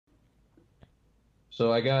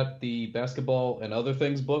So I got the basketball and other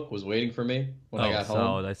things book was waiting for me when I Oh, got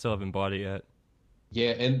solid. home. I still haven't bought it yet.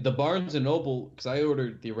 Yeah, and the Barnes and Noble, because I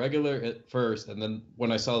ordered the regular at first, and then when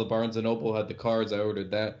I saw the Barnes and Noble had the cards, I ordered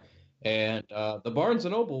that. And the Barnes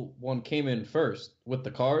and Noble one came in first with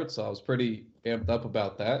the cards, so I was pretty amped up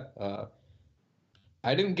about that.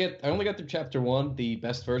 I only got through chapter one, the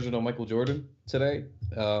best version of Michael Jordan today.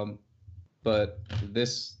 Um, but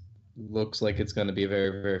this looks like it's going to be a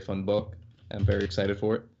very, very fun book. I'm very excited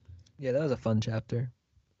for it. Yeah, that was a fun chapter.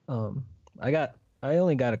 Um, I got I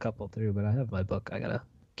only got a couple through, but I have my book. I gotta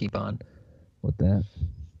keep on with that.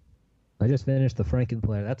 I just finished the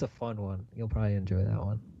Frankenplayer. That's a fun one. You'll probably enjoy that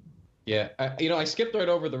one. Yeah, I skipped right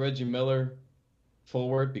over the Reggie Miller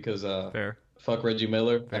forward because Fair, fuck Reggie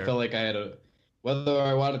Miller. I fair. felt like I had whether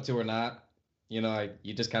I wanted to or not, you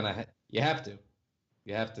just kind of you have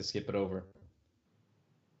to skip it over.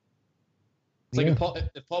 It's like Yeah,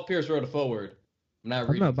 if Paul Pierce wrote a forward, I'm not I'm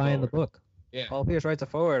reading not the buying the forward. book. Yeah, Paul Pierce writes a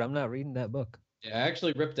forward. I'm not reading that book. yeah, I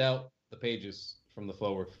actually ripped out the pages from the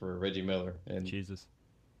forward for Reggie Miller, and Jesus.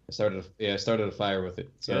 I started a fire with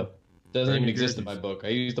it. So Good. it doesn't Burn even your exist in my jerseys. book. I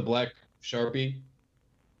used a black Sharpie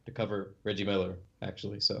to cover Reggie Miller,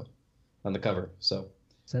 actually. So on the cover. So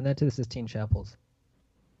Send that to the Sistine Chapels,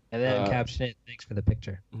 and then uh, caption it. Thanks for the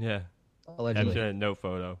picture. Yeah. Allegedly. Caption it, no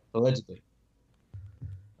photo. allegedly.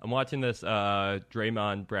 I'm watching this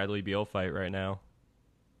Draymond Bradley Beal fight right now.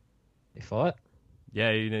 They fought.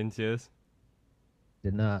 Yeah, you didn't see this?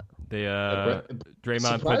 Did not. They Uh, Draymond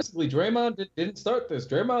put Surprisingly, Draymond didn't start this.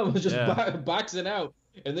 Draymond was just yeah, boxing out,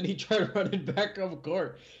 and then he tried running back up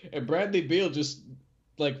court, and Bradley Beal just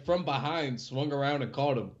like from behind swung around and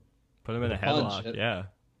caught him put him in with a a punch. headlock. Yeah.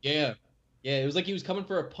 Yeah, yeah, it was like he was coming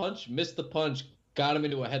for a punch, missed the punch, got him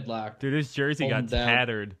into a headlock, Dude, his jersey pulled him got down.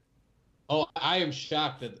 tattered. Oh, I am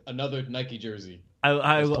shocked that another Nike jersey I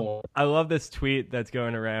I was lo- torn. I love this tweet that's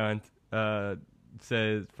going around.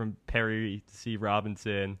 Says from Perry C.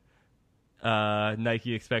 Robinson.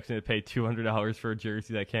 Nike expects him to pay $200 for a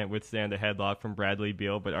jersey that can't withstand a headlock from Bradley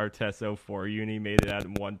Beal, but Artest 04 uni made it out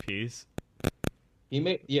in one piece.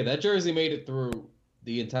 That jersey made it through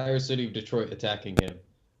the entire city of Detroit attacking him,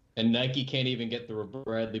 and Nike can't even get through a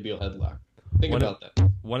Bradley Beal headlock. Think One of, about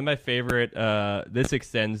that. one of my favorite. This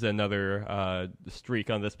extends another streak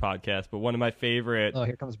on this podcast, but one of my favorite. Oh,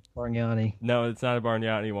 here comes Bargnani. No, it's not a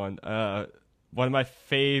Bargnani one. One of my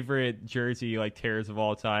favorite jersey like tears of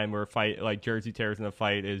all time, or fight like jersey tears in a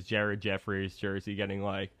fight, is Jared Jeffries' jersey getting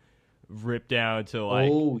like ripped down to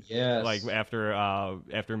Oh like yes,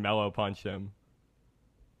 after Melo punched him.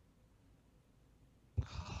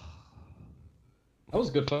 that was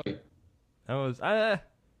a good fight. That was My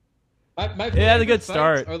it had a favorite good fights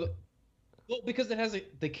start. are because it has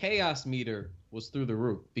the chaos meter was through the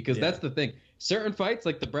roof because Yeah, that's the thing. Certain fights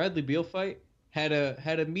like the Bradley Beal fight had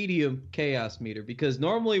a medium chaos meter because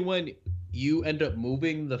normally when you end up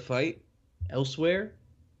moving the fight elsewhere,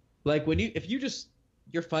 like when if you just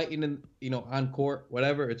you're fighting in on court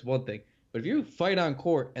whatever, it's one thing. But if you fight on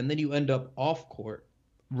court and then you end up off court,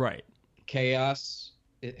 right. chaos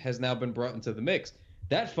it has now been brought into the mix.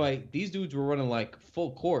 That fight, these dudes were running like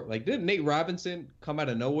full court. Like, didn't Nate Robinson come out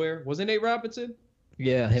of nowhere? Wasn't Nate Robinson?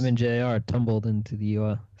 Yeah, him and JR tumbled into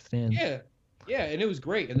the stands. Yeah, yeah, and it was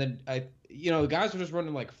great. And then the guys were just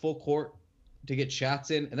running like full court to get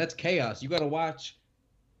shots in, and that's chaos. You got to watch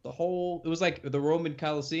the whole. It was like the Roman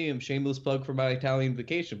Coliseum. Shameless plug for my Italian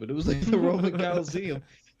vacation, but it was like the Roman Coliseum.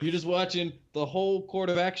 You're just watching the whole court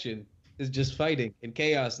of action is just fighting and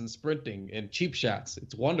chaos and sprinting and cheap shots.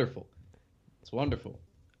 It's wonderful. It's wonderful.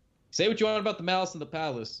 Say what you want about the Malice in the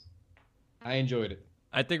Palace. I enjoyed it.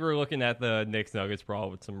 I think we're looking at the Knicks Nuggets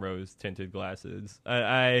brawl with some rose tinted glasses.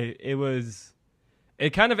 It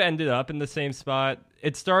kind of ended up in the same spot.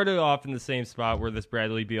 It started off in the same spot where this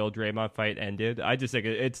Bradley Beal Draymond fight ended. I just think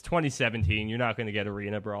it's 2017. You're not going to get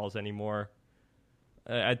arena brawls anymore.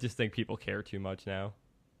 I just think people care too much now.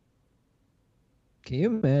 Can you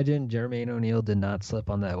imagine Jermaine O'Neal did not slip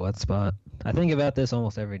on that wet spot? I think about this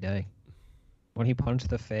almost every day. When he punched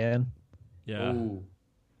the fan, Yeah. Ooh.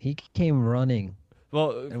 he came running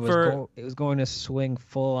Well, and for it was going to swing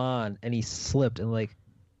full on, and he slipped. And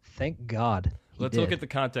thank God he let's did. look at the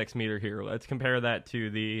context meter here. Let's compare that to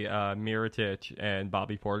the Mirotic and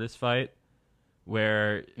Bobby Portis fight.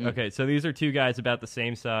 Where okay, so these are two guys about the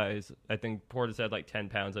same size. I think Portis had like 10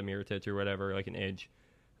 pounds on Mirotic or whatever, like an inch.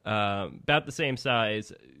 About the same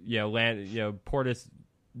size. Portis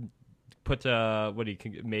put what he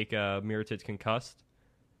can make Mirotic concussed,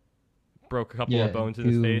 broke a couple of bones in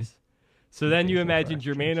his face. So then you imagine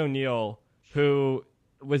Jermaine O'Neal, who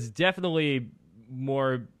was definitely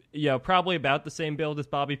more probably about the same build as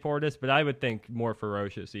Bobby Portis, but I would think more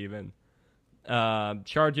ferocious even.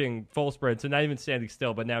 Charging full sprint, so not even standing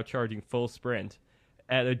still, but now charging full sprint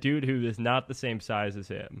at a dude who is not the same size as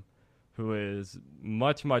him, who is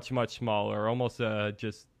much, much, much smaller, almost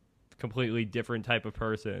just completely different type of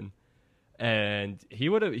person. And he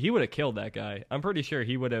would have killed that guy. I'm pretty sure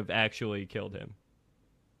he would have actually killed him.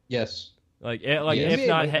 Yes.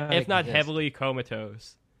 If not heavily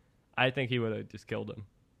comatose, I think he would have just killed him.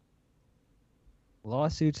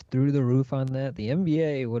 Lawsuits through the roof on that. The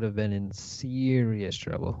NBA would have been in serious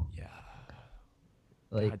trouble. Yeah.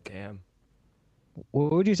 Like, God damn.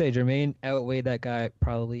 What would you say, Jermaine outweighed that guy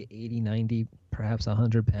probably 80, 90, perhaps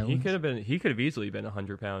 100 pounds? He could have easily been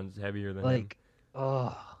 100 pounds heavier than him.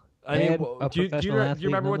 Oh. I mean, do you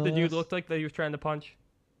remember what the dude looked like that he was trying to punch?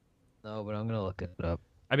 No, but I'm gonna look it up.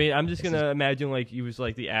 I mean, I'm just gonna imagine like he was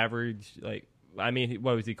like the average. Like, I mean,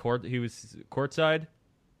 what was he He was courtside.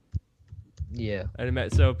 Yeah.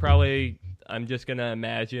 So probably I'm just gonna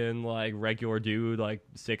imagine like regular dude, like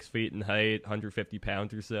 6 feet in height, 150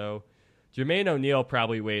 pounds or so. Jermaine O'Neal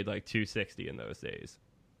probably weighed like 260 in those days.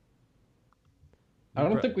 I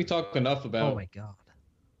don't think we talk enough about. Oh my god.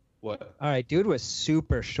 What? All right, dude was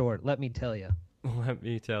super short. Let me tell you. Let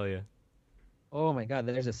me tell you. Oh my god,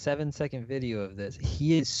 there's a 7-second video of this.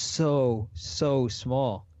 He is so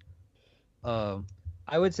small. I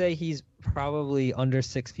would say he's probably under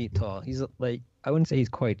 6 feet tall. He's like, I wouldn't say he's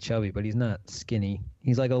quite chubby, but he's not skinny.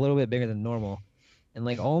 He's like a little bit bigger than normal. And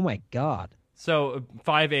like, oh my god. So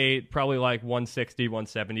 5'8", probably like 160,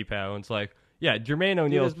 170 pounds. Like, yeah, Jermaine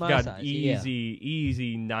O'Neal's got size,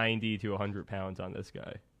 easy 90 to 100 pounds on this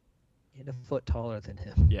guy. And a foot taller than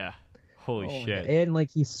him. Yeah. Holy shit. And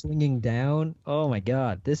like he's swinging down. Oh my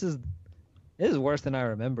god. This is worse than I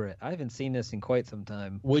remember it. I haven't seen this in quite some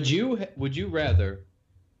time. Would you rather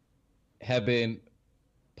have been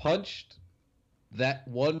punched that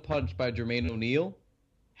one punch by Jermaine O'Neal,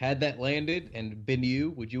 had that landed and been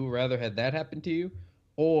you? Would you rather had that happen to you,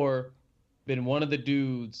 or been one of the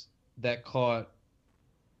dudes that caught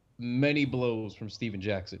many blows from Steven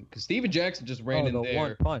Jackson? Because Steven Jackson just ran in there.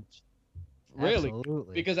 One punch. Really?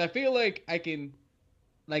 Absolutely. Because I feel like I can,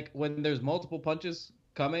 like, when there's multiple punches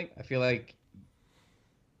coming, I feel like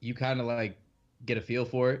you kind of, like, get a feel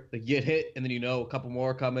for it. Like, you get hit, and then you know a couple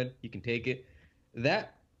more coming. You can take it.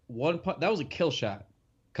 That one punch, that was a kill shot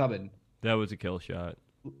coming. That was a kill shot.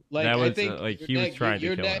 Like, that was, I think like, he was trying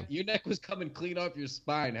to kill him. Your neck was coming clean off your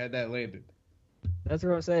spine had that landed. That's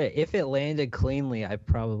what I'm saying. If it landed cleanly, I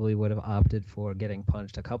probably would have opted for getting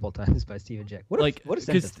punched a couple times by Steven Jackson.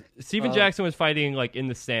 Because Steven Jackson was fighting like in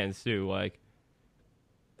the stands too, like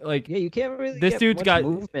yeah, you can't really. This dude's much got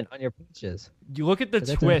movement on your punches. You look at the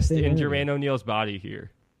twist in Jermaine O'Neal's body here.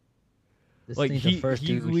 This like the first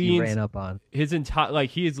dude he ran up on. His entire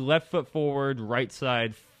he is left foot forward, right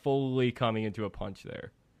side fully coming into a punch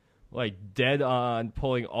there. Like dead on,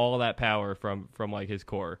 pulling all that power from like his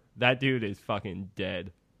core. That dude is fucking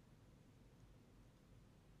dead.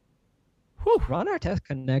 Whew. Ron Artest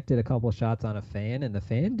connected a couple shots on a fan, and the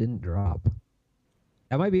fan didn't drop.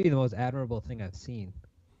 That might be the most admirable thing I've seen.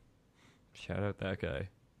 Shout out that guy.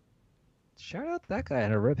 Shout out that guy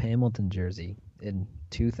in a Rip Hamilton jersey in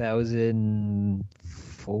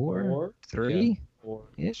 2004, 3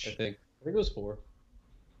 ish. I think it was 4.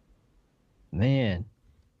 Man.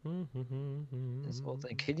 This whole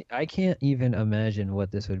thing, I can't even imagine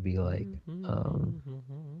what this would be like in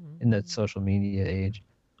the social media age.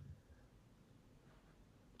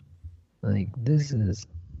 Like, this is,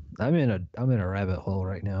 I'm in a rabbit hole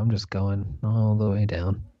right now. I'm just going all the way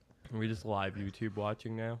down. Are we just live YouTube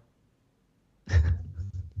watching now?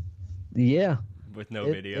 Yeah. With no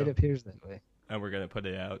video. It appears that way. And we're gonna put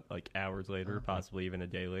it out like hours later, possibly even a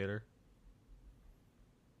day later.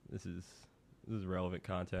 This is relevant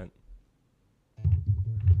content.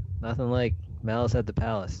 Nothing like Malice at the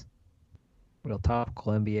Palace. Real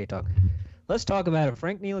topical NBA talk. Let's talk about it.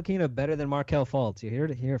 Frank Ntilikina better than Markelle Fultz. You hear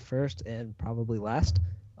it here first and probably last.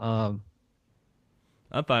 I'm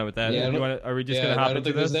fine with that. Yeah, Are we just gonna hop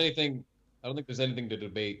into this? I don't think there's anything to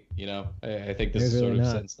debate. You know, I think this is sort of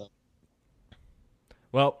set stuff.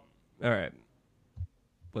 Well, all right.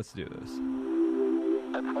 Let's do this.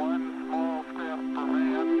 That's one small step for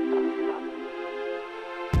man.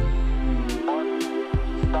 One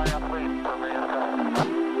giant leap for mankind.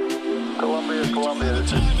 Columbia,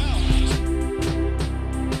 this is...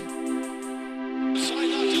 This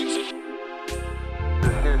is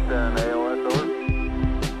Houston, AOS, over.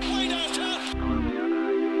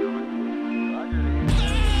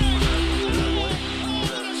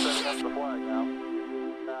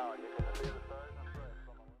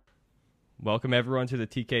 Welcome everyone to the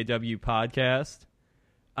TKW podcast.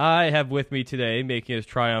 I have with me today, making his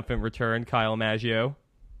triumphant return, Kyle Maggio.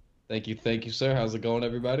 Thank you, sir. How's it going,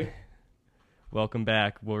 everybody? Welcome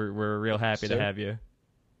back. We're real happy to have you.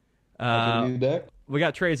 Happy to be back. We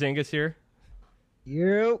got Trey Zingas here.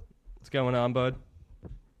 You. What's going on, bud?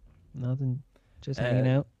 Nothing. Just hanging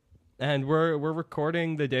out. And we're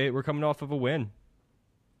recording the day. We're coming off of a win.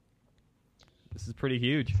 This is pretty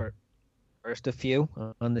huge. First of few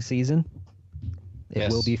on the season. It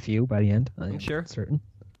will be few by the end. I'm sure. Certain.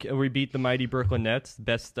 We beat the mighty Brooklyn Nets,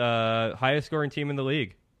 best, highest scoring team in the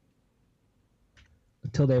league.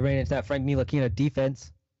 Until they ran into that Frank Ntilikina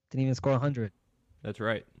defense. Didn't even score 100. That's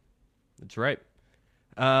right.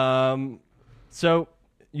 So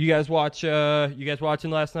you guys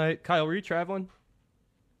watching last night? Kyle, were you traveling?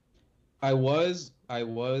 I was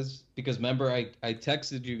because remember I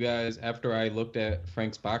texted you guys after I looked at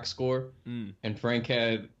Frank's box score, and Frank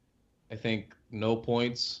had, I think, no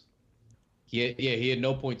points. He had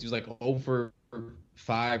no points. He was like 0 for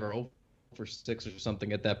 5 or 0 for 6 or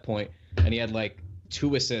something at that point, and he had like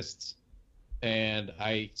 2 assists. And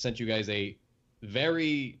I sent you guys a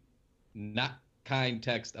very not kind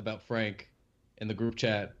text about Frank in the group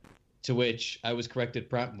chat, to which I was corrected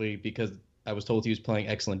promptly because I was told he was playing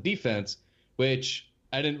excellent defense, which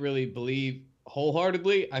I didn't really believe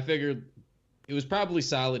wholeheartedly. I figured it was probably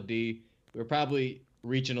solid D. We were probably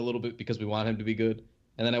reaching a little bit because we want him to be good.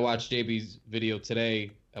 And then I watched JB's video today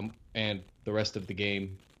and the rest of the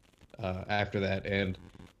game after that, and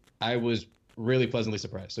I was really pleasantly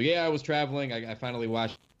surprised. So yeah, I was traveling. I finally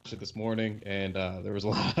watched it this morning, and there was a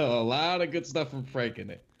lot of good stuff from Frank in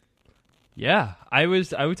it. Yeah, I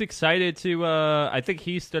was excited to. I think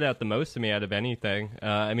he stood out the most to me out of anything.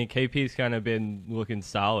 I mean, KP's kind of been looking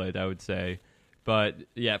solid, I would say, but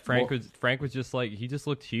yeah, Frank was just like, he just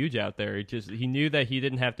looked huge out there. He knew that he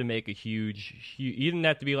didn't have to make he didn't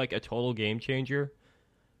have to be like a total game changer.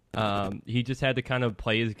 He just had to kind of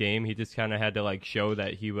play his game. He just kind of had to like show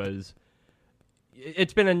that he was.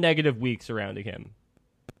 It's been a negative week surrounding him.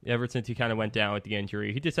 Ever since he kind of went down with the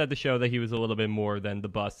injury, he just had to show that he was a little bit more than the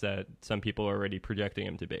bust that some people are already projecting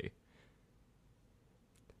him to be.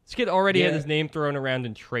 This kid already had his name thrown around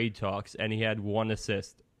in trade talks, and he had 1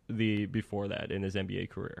 assist before that in his NBA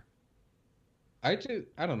career. I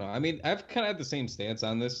don't know. I mean, I've kind of had the same stance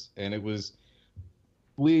on this, and it was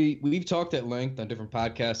we've talked at length on different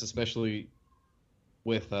podcasts, especially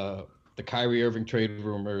with the Kyrie Irving trade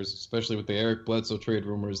rumors, especially with the Eric Bledsoe trade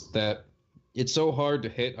rumors, that it's so hard to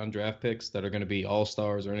hit on draft picks that are going to be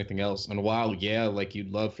all-stars or anything else. And while, yeah, like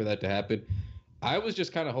you'd love for that to happen, I was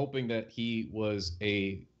just kind of hoping that he was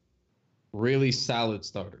a really solid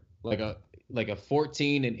starter. Like a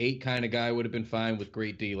 14 and 8 kind of guy would have been fine with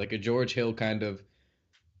great D, like a George Hill kind of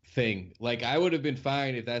thing. Like I would have been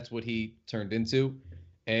fine if that's what he turned into.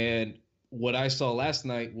 And what I saw last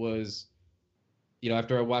night was,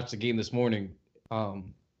 after I watched the game this morning,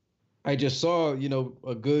 I just saw,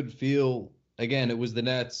 a good feel. Again, it was the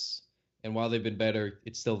Nets, and while they've been better,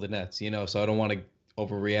 it's still the Nets, so I don't want to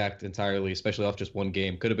overreact entirely, especially off just one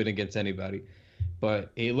game. Could have been against anybody.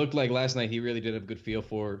 But it looked like last night he really did have a good feel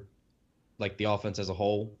for, like, the offense as a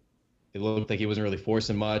whole. It looked like he wasn't really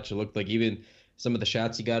forcing much. It looked like even some of the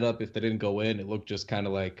shots he got up, if they didn't go in, it looked just kind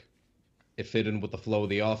of like it fit in with the flow of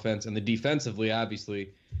the offense. And the defensively,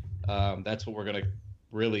 obviously, that's what we're going to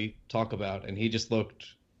really talk about. And he just looked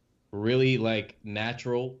really, like,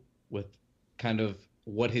 natural with kind of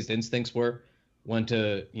what his instincts were, when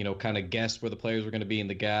to, kind of guess where the players were going to be in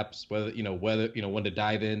the gaps, whether when to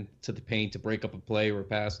dive in to the paint to break up a play or a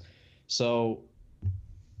pass. So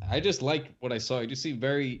I just like what I saw. I just see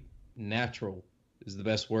very natural is the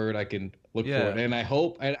best word I can look for. And I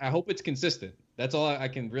hope it's consistent. That's all I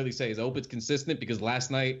can really say is I hope it's consistent, because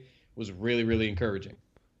last night was really, really encouraging.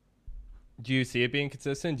 Do you see it being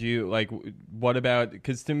consistent? Do you what about,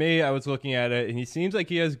 because to me, I was looking at it and he seems like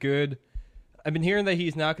he has good. I've been hearing that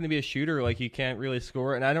he's not going to be a shooter, like he can't really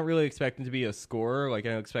score, and I don't really expect him to be a scorer. Like I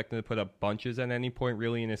don't expect him to put up bunches at any point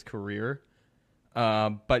really in his career.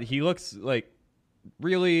 But he looks like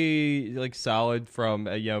really like solid from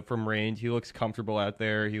from range. He looks comfortable out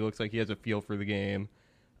there. He looks like he has a feel for the game.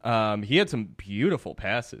 He had some beautiful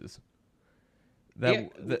passes.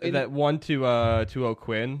 That one to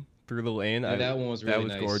O'Quinn through the lane. That one was really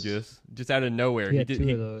nice. That was gorgeous. Just out of nowhere. He had 2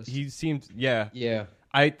 of those. He seemed yeah.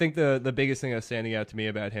 I think the biggest thing that's standing out to me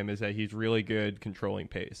about him is that he's really good controlling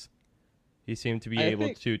pace. He seemed to be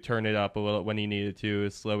able to turn it up a little when he needed to,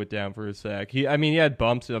 slow it down for a sec. He had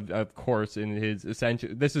bumps of course in his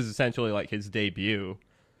this is essentially like his debut.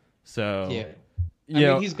 So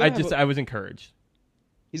I was encouraged.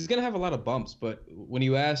 he's gonna have a lot of bumps. But when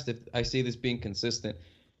you asked if I see this being consistent,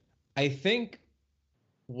 I think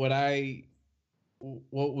what I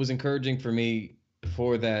what was encouraging for me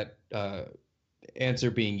for that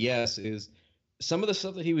answer being yes is some of the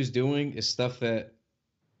stuff that he was doing is stuff that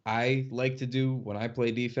I like to do when I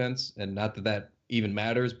play defense, and not that that even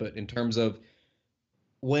matters, but in terms of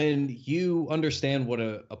when you understand what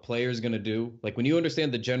a player is going to do, like when you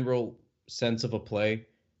understand the general sense of a play,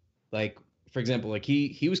 like for example, like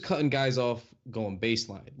he was cutting guys off going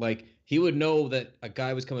baseline. Like he would know that a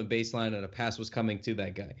guy was coming baseline and a pass was coming to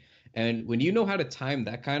that guy. And when you know how to time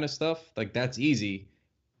that kind of stuff, like that's easy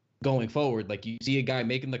going forward. Like you see a guy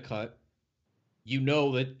making the cut, you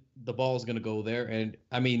know that the ball is going to go there. And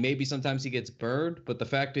I mean, maybe sometimes he gets burned, but the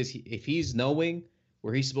fact is, if he's knowing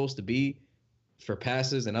where he's supposed to be for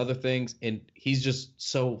passes and other things, and he's just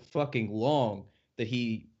so fucking long that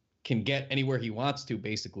he can get anywhere he wants to,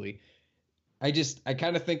 basically. I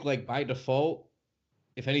kind of think like by default,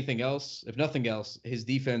 if anything else, if nothing else, his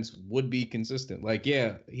defense would be consistent. Like,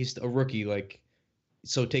 yeah, he's a rookie, like,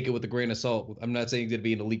 so take it with a grain of salt. I'm not saying he's going to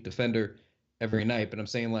be an elite defender every night, but I'm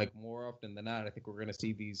saying like more often than not, I think we're going to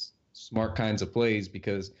see these smart kinds of plays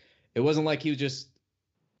because it wasn't like he was just,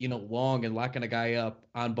 long and locking a guy up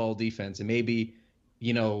on ball defense. And maybe,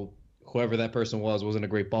 whoever that person wasn't a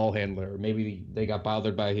great ball handler. Or maybe they got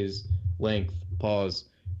bothered by his length, pause.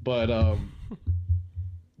 But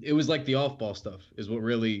it was like the off ball stuff is what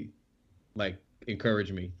really like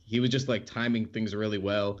encouraged me. He was just like timing things really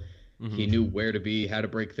well. Mm-hmm. He knew where to be, how to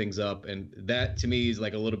break things up. And that to me is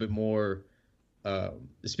like a little bit more,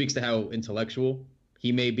 speaks to how intellectual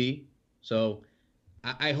he may be. So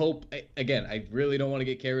I hope, again, I really don't want to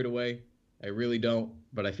get carried away. I really don't,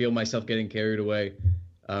 but I feel myself getting carried away.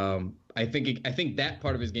 I think that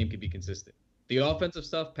part of his game could be consistent. The offensive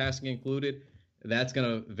stuff, passing included, that's going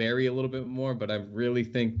to vary a little bit more, but I really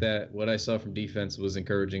think that what I saw from defense was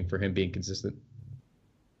encouraging for him being consistent.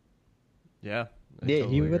 Yeah. He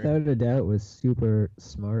agree. without a doubt was super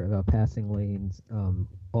smart about passing lanes,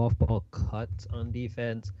 off-ball cuts on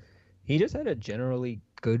defense. He just had a generally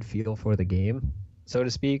good feel for the game, so to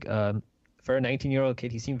speak. For a 19-year-old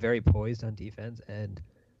kid, he seemed very poised on defense, and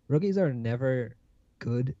rookies are never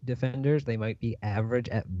good defenders. They might be average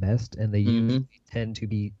at best, and they usually tend to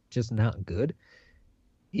be just not good.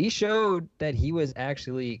 He showed that he was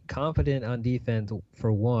actually competent on defense,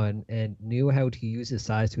 for one, and knew how to use his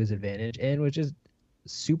size to his advantage, and was just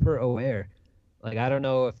super aware. Like, I don't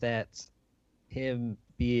know if that's him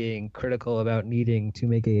being critical about needing to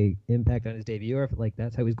make a impact on his debut, or if like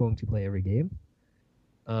that's how he's going to play every game.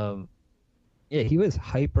 Yeah, he was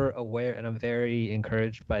hyper aware, and I'm very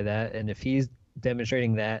encouraged by that. And if he's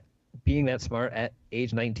demonstrating that, being that smart at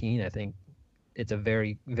age 19, I think it's a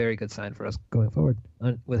very, very good sign for us going forward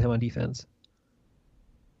with him on defense.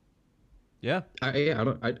 Yeah. I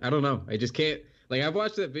don't know. I just can't. Like, I've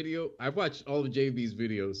watched that video. I've watched all of JB's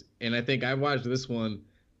videos, and I think I've watched this one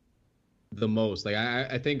the most. Like,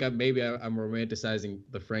 I think I'm romanticizing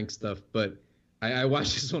the Frank stuff, but I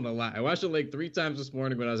watched this one a lot. I watched it like 3 times this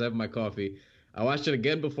morning when I was having my coffee. I watched it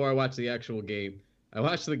again before I watched the actual game. I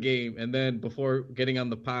watched the game, and then before getting on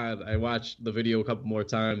the pod, I watched the video a couple more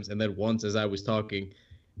times, and then once as I was talking.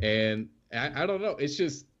 And I don't know. It's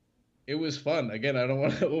just, it was fun. Again, I don't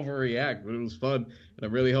want to overreact, but it was fun. And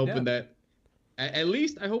I'm really hoping that, at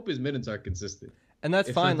least I hope his minutes are consistent. And that's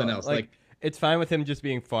fine. Something else. Like, it's fine with him just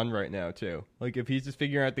being fun right now, too. Like, if he's just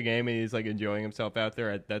figuring out the game and he's, like, enjoying himself out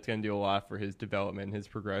there, that's going to do a lot for his development, his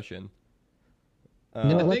progression.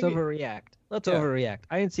 Let's overreact. Overreact.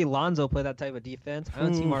 I didn't see Lonzo play that type of defense. I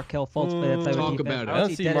don't see Markelle Fultz play that type of defense. I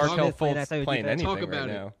don't see Markelle Fultz playing anything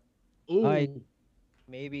right now.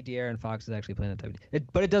 Maybe De'Aaron Fox is actually playing that type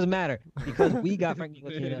of but it doesn't matter because we got Frank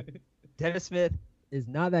Ntilikina. Dennis Smith is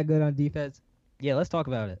not that good on defense. Yeah, let's talk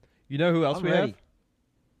about it. You know who else we have?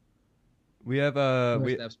 We have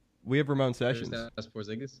we have Ramon Sessions.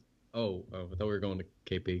 Oh, I thought we were going to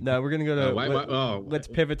KP. No, we're going to go to... let's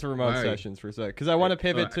pivot to Ramon Sessions for a sec. Because I want to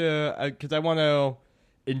pivot to... Because I want to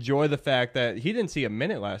enjoy the fact that he didn't see a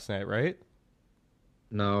minute last night, right?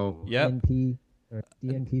 No. Yep.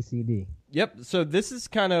 DNPCD. Yep. So this is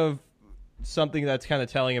kind of something that's kind of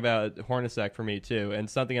telling about Hornacek for me, too. And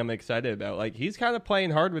something I'm excited about. Like, he's kind of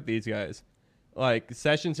playing hard with these guys. Like,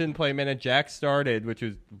 Sessions didn't play a minute. Jack started, which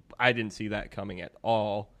was... I didn't see that coming at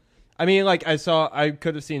all. I mean, like, I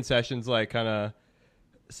could have seen Sessions, like, kind of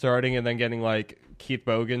starting and then getting, like, Keith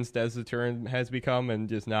Bogans as the term has become and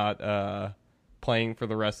just not playing for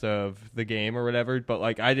the rest of the game or whatever. But,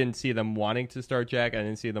 like, I didn't see them wanting to start Jack. I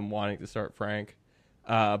didn't see them wanting to start Frank.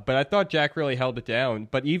 But I thought Jack really held it down.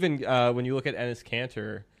 But even when you look at Enes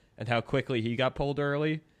Kanter and how quickly he got pulled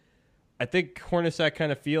early. I think Hornacek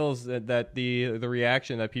kind of feels that the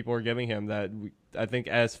reaction that people are giving him, I think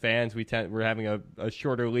as fans we're having a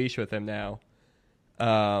shorter leash with him now,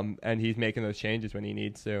 and he's making those changes when he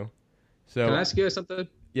needs to. So can I ask you guys something?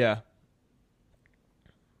 Yeah.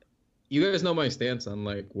 You guys know my stance on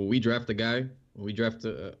like when we draft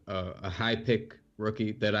a high pick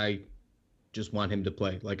rookie that I just want him to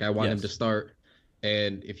play. Like I want him to start.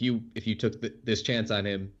 And if you took this chance on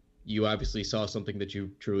him, you obviously saw something that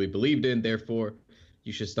you truly believed in. Therefore,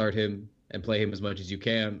 you should start him and play him as much as you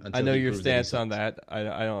can. Until I know your stance on that. I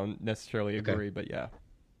don't necessarily agree, but yeah.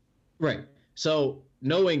 Right. So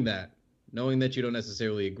knowing that you don't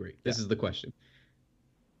necessarily agree, this is the question.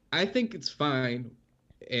 I think it's fine,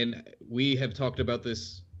 and we have talked about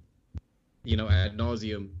this, ad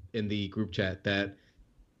nauseum in the group chat, that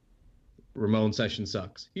Ramon Sessions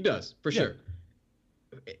sucks. He does, for sure.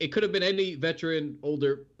 It could have been any veteran,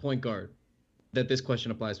 older point guard that this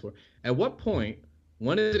question applies for. At what point,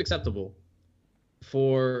 when is it acceptable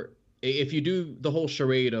if you do the whole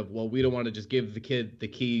charade of, well, we don't want to just give the kid the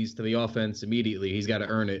keys to the offense immediately, he's got to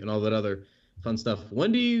earn it and all that other fun stuff.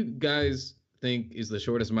 When do you guys think is the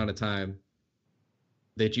shortest amount of time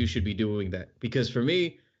that you should be doing that? Because for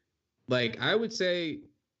me, like, I would say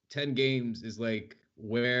 10 games is like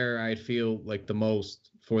where I'd feel like the most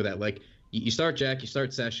for that. Like, you start Jack, you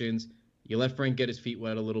start Sessions, you let Frank get his feet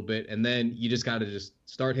wet a little bit, and then you just got to just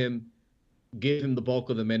start him, give him the bulk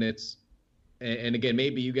of the minutes. And again,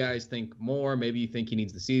 maybe you guys think more, maybe you think he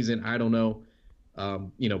needs the season. I don't know,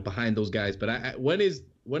 behind those guys. But when is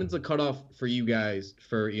the cutoff for you guys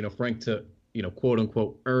for, Frank to, quote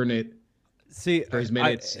unquote, earn it? See, for his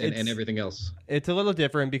minutes and everything else? It's a little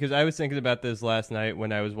different because I was thinking about this last night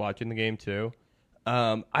when I was watching the game too.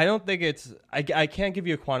 I don't think I can't give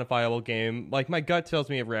you a quantifiable game. Like, my gut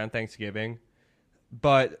tells me around Thanksgiving,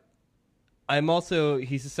 but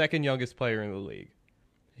he's the second youngest player in the league.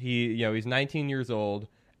 He's 19 years old,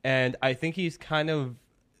 and I think he's kind of,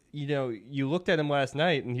 you looked at him last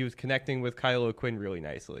night and he was connecting with Kyle O'Quinn really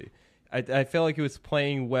nicely. I felt like he was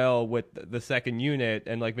playing well with the second unit,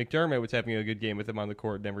 and like McDermott was having a good game with him on the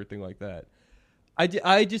court and everything like that.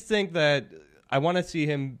 I just think that I want to see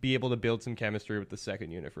him be able to build some chemistry with the second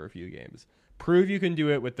unit for a few games. Prove you can do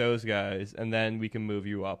it with those guys, and then we can move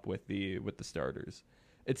you up with the starters.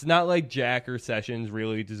 It's not like Jack or Sessions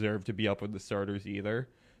really deserve to be up with the starters either,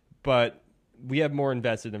 but we have more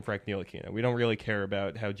invested in Frank Ntilikina. We don't really care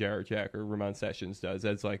about how Jared Jack or Ramon Sessions does.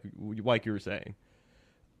 That's like you were saying.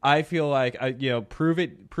 I feel like prove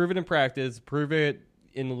it in practice, prove it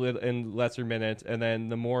in lesser minutes, and then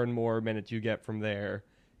the more and more minutes you get from there,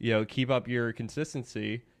 keep up your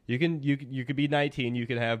consistency. You could be 19, you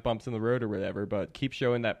can have bumps in the road or whatever, but keep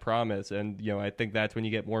showing that promise, and I think that's when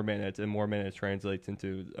you get more minutes, and more minutes translates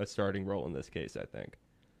into a starting role in this case, I think.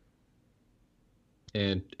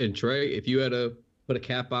 And Trey, if you had to put a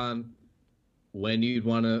cap on when you'd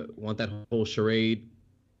want that whole charade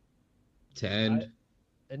to end.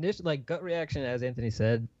 Initial gut reaction, as Anthony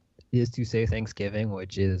said, is to say Thanksgiving,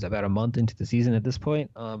 which is about a month into the season at this point.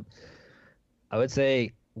 I would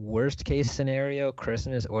say worst case scenario,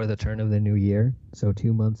 Christmas or the turn of the new year. So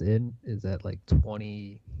 2 months in is at like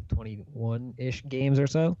 20, 21-ish games or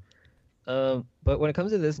so. But when it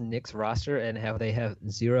comes to this Knicks roster and how they have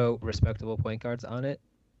 0 respectable point guards on it,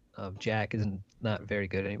 Jack is not very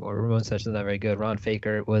good anymore. Ramon Sessions is not very good. Ron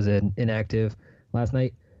Faker was inactive last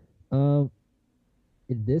night.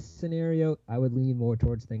 In this scenario, I would lean more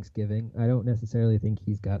towards Thanksgiving. I don't necessarily think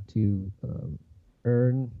he's got to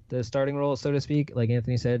earn the starting role, so to speak. Like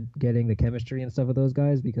Anthony said, getting the chemistry and stuff with those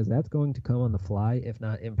guys, because that's going to come on the fly, if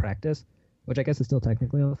not in practice, which I guess is still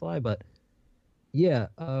technically on the fly. But yeah,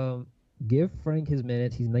 give Frank his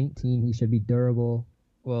minutes. He's 19. He should be durable.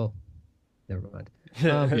 Well, never mind.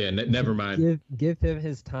 Never mind. Give him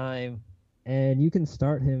his time, and you can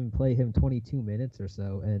start him, play him 22 minutes or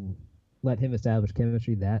so, and let him establish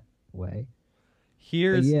chemistry that way.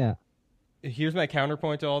 Here's my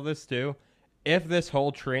counterpoint to all this too. If this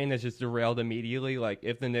whole train is just derailed immediately, like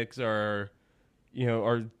if the Knicks are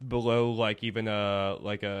below like even a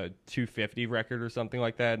 250 record or something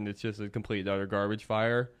like that, and it's just a complete utter garbage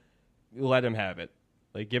fire, let him have it.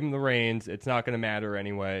 Like, give him the reins. It's not going to matter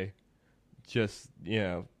anyway. Just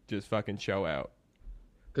fucking show out.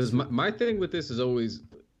 Because my thing with this is always,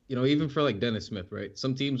 even for like Dennis Smith, right?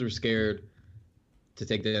 Some teams were scared to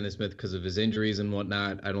take Dennis Smith because of his injuries and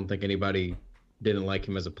whatnot. I don't think anybody didn't like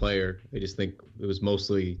him as a player. I just think it was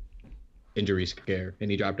mostly injury scare,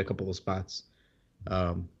 and he dropped a couple of spots.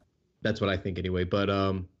 That's what I think anyway. But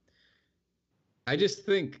I just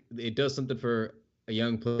think it does something for a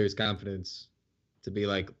young player's confidence to be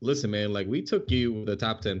like, listen, man, like we took you with a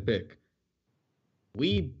top 10 pick.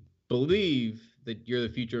 We believe that you're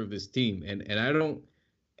the future of this team. And I don't,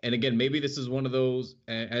 and again, maybe this is one of those,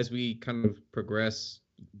 as we kind of progress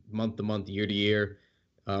month to month, year to year,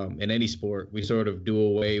 in any sport, we sort of do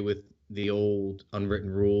away with the old unwritten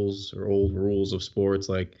rules or old rules of sports.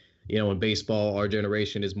 Like, in baseball, our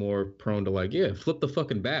generation is more prone to like, yeah, flip the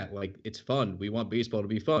fucking bat. Like, it's fun. We want baseball to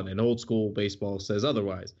be fun. And old school baseball says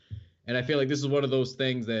otherwise. And I feel like this is one of those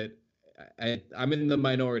things that I'm in the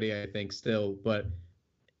minority, I think, still. But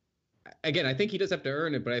again, I think he does have to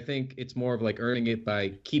earn it, but I think it's more of like earning it by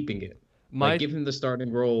keeping it. Like, give him the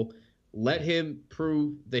starting role, let him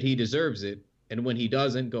prove that he deserves it. And when he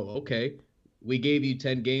doesn't, go, okay, we gave you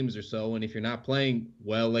 10 games or so, and if you're not playing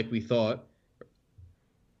well like we thought,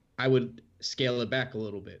 I would scale it back a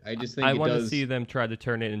little bit. I just think I want to see them try to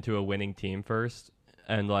turn it into a winning team first.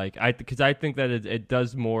 And because I think that it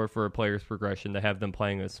does more for a player's progression to have them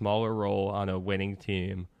playing a smaller role on a winning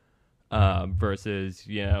team, versus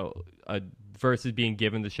versus being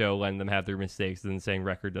given the show, letting them have their mistakes, and then saying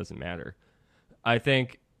record doesn't matter. I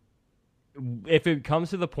think if it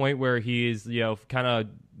comes to the point where he's kind of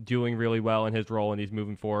doing really well in his role and he's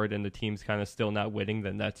moving forward and the team's kind of still not winning,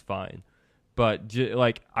 then that's fine. But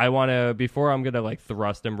I want to, before I'm gonna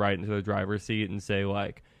thrust him right into the driver's seat and say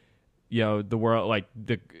the world,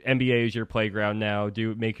 the NBA is your playground now.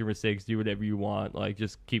 Make your mistakes, do whatever you want.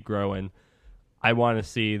 Just keep growing. I want to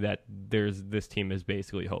see that this team is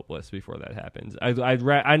basically hopeless before that happens.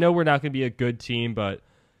 I know we're not going to be a good team, but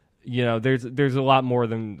there's a lot more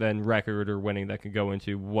than record or winning that could go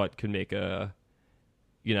into what could make a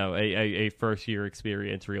first year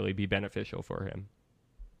experience really be beneficial for him.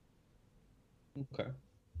 Okay.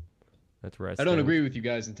 That's where I don't agree with you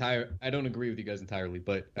guys entirely,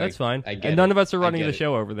 but that's fine. I get and none it. of us are running the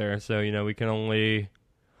show over there, so we can only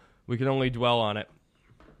dwell on it.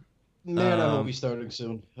 Man, I hope he's starting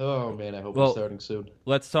soon. Oh man, I hope he's starting soon.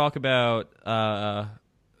 Let's talk about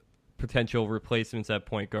potential replacements at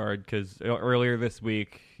point guard, because earlier this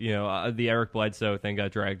week, the Eric Bledsoe thing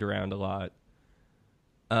got dragged around a lot.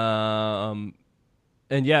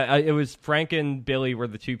 And yeah, it was Frank and Billy were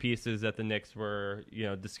the two pieces that the Knicks were,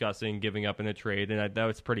 discussing giving up in a trade, and that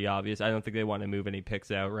was pretty obvious. I don't think they want to move any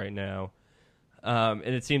picks out right now. And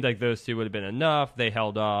it seemed like those two would have been enough. They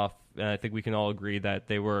held off, and I think we can all agree that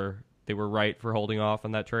they were right for holding off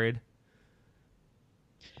on that trade.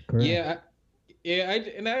 Correct. Yeah.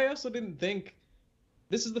 I also didn't think.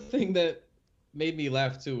 This is the thing that made me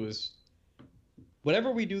laugh too, is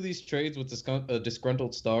whenever we do these trades with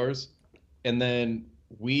disgruntled stars, and then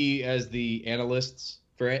we, as the analysts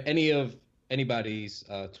for anybody's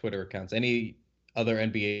Twitter accounts, any other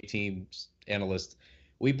NBA team's analysts,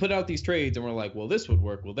 we put out these trades and we're like, well, this would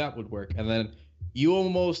work, well, that would work, and then you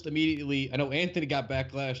almost immediately, I know Anthony got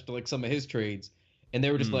backlash to some of his trades, and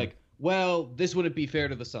they were just like, well, this wouldn't be fair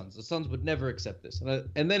to the Suns. The Suns would never accept this.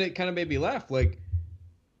 And then it kind of made me laugh.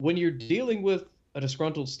 When you're dealing with a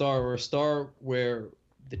disgruntled star, or a star where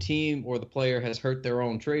the team or the player has hurt their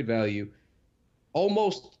own trade value,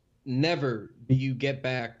 almost never do you get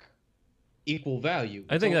back equal value.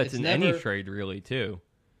 I think that's in any trade, really, too.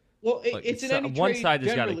 Well, it's in any trade. One side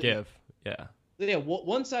has got to give. Yeah. Yeah,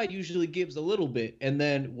 one side usually gives a little bit, and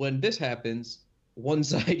then when this happens, one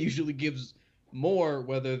side usually gives more,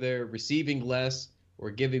 whether they're receiving less or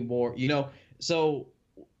giving more, So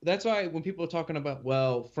that's why when people are talking about,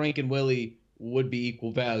 well, Frank and Willie would be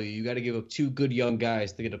equal value, you got to give up two good young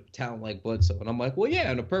guys to get a talent like Bledsoe. And I'm like, well,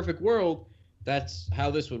 yeah, in a perfect world, that's how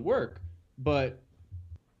this would work. But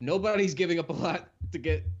nobody's giving up a lot to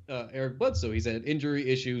get Eric Bledsoe. He's had injury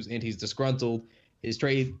issues, and he's disgruntled. His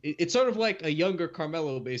trade, it's sort of like a younger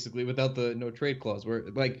Carmelo, basically, without the no trade clause, where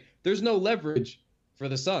there's no leverage for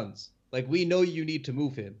the Suns. We know you need to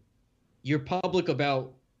move him. You're public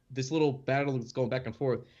about this little battle that's going back and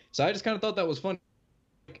forth. So I just kind of thought that was funny.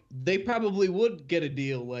 They probably would get a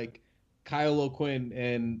deal like Kyle O'Quinn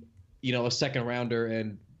and, a second rounder,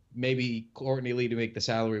 and maybe Courtney Lee to make the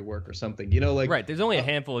salary work or something. Right. There's only a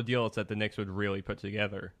handful of deals that the Knicks would really put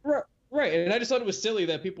together. Right. And I just thought it was silly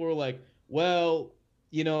that people were like, well,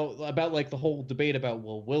 about the whole debate about,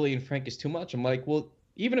 well, Willie and Frank is too much. I'm like, well,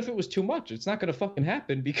 even if it was too much, it's not going to fucking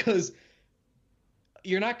happen, because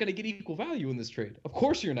you're not going to get equal value in this trade. Of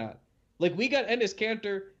course you're not. We got Enes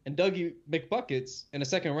Kanter and Dougie McBuckets and a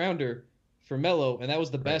second rounder for Melo, and that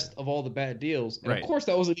was the best of all the bad deals. And of course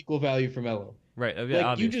that was an equal value for Melo. Right. Yeah,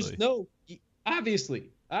 obviously. You just know,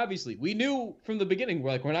 obviously, we knew from the beginning,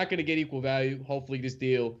 we're not going to get equal value. Hopefully this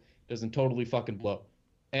deal doesn't totally fucking blow.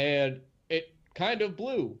 And it kind of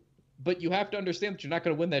blew. But you have to understand that you're not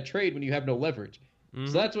going to win that trade when you have no leverage. Mm-hmm.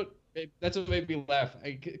 So That's what made me laugh.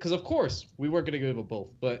 Because of course we weren't gonna give them both,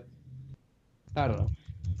 but I don't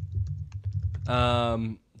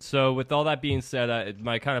know. So with all that being said,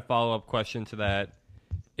 my kind of follow-up question to that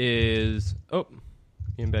is,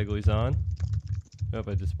 Ian Begley's on. I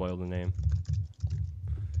just spoiled the name.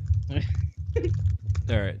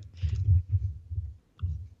 All right.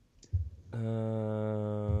 Let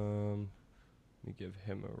me give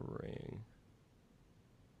him a ring.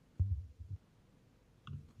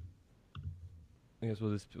 I guess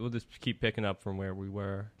we'll just keep picking up from where we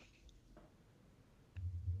were.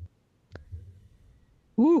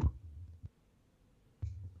 Woo!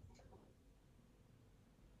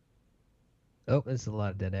 Oh, there's a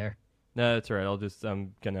lot of dead air. No, that's all right. I'll just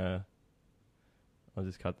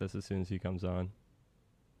cut this as soon as he comes on.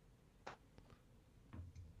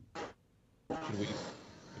 Can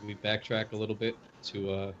we backtrack a little bit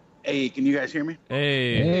to Hey, can you guys hear me?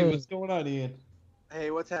 Hey. Hey, what's going on, Ian?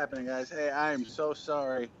 Hey, what's happening, guys? Hey, I am so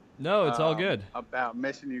sorry. No, it's all good. About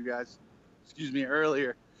missing you guys. Excuse me,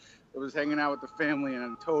 earlier. I was hanging out with the family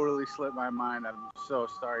and it totally slipped my mind. I'm so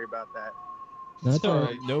sorry about that. That's all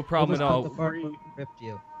right. No problem at all. The part where we ripped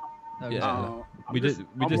you. Okay. Yeah. We just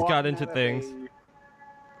got into things.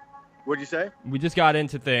 What'd you say? We just got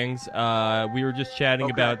into things. We were just chatting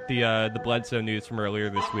Okay. about the Bledsoe news from earlier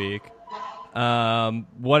this week.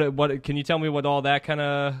 What can you tell me what all that kind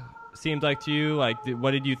of seemed like to you? Like,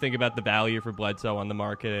 what did you think about the value for Bledsoe on the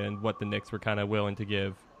market and what the Knicks were kind of willing to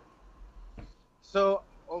give? So,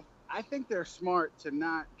 I think they're smart to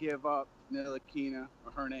not give up Ntilikina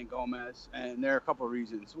or Hernan Gomez, and there are a couple of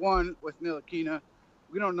reasons. One, with Ntilikina,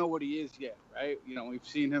 we don't know what he is yet, right? You know, we've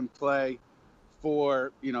seen him play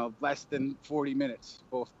for, less than 40 minutes,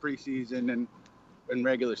 both preseason and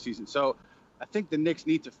regular season. So I think the Knicks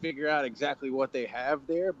need to figure out exactly what they have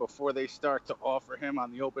there before they start to offer him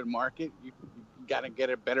on the open market. You got to get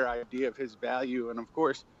a better idea of his value. And, of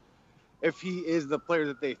course, if he is the player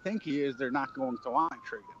that they think he is, they're not going to want to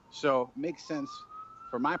trade him. So it makes sense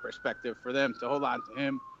from my perspective for them to hold on to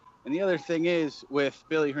him. And the other thing is with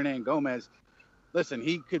Billy Hernan Gomez, listen,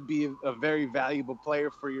 he could be a very valuable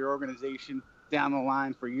player for your organization down the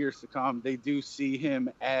line for years to come. They do see him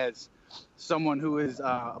as someone who is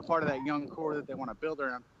a part of that young core that they want to build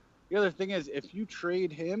around. The other thing is, if you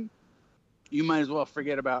trade him, you might as well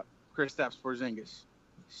forget about Kristaps Porzingis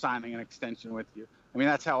signing an extension with you. I mean,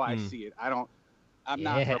 that's how I see it. I'm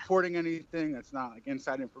not reporting anything. That's not like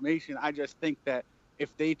inside information. I just think that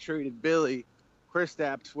if they traded Billy,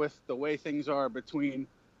 Kristaps, with the way things are between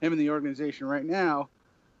him and the organization right now,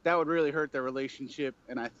 that would really hurt their relationship.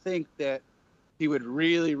 And I think that he would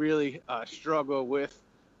really, really struggle with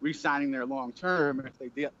re-signing their long-term if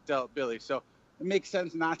they dealt Billy. So it makes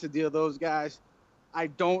sense not to deal those guys. I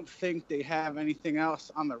don't think they have anything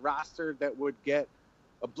else on the roster that would get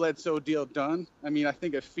a Bledsoe deal done. I mean, I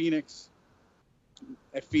think if Phoenix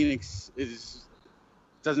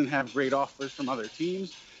doesn't have great offers from other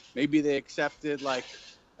teams, maybe they accepted like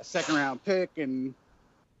a second-round pick and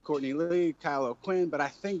Courtney Lee, Kyle O'Quinn, but I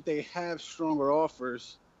think they have stronger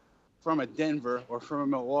offers from a Denver or from a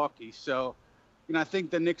Milwaukee. So, I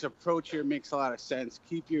think the Knicks' approach here makes a lot of sense.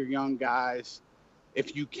 Keep your young guys.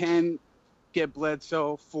 If you can get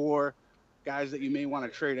Bledsoe for guys that you may want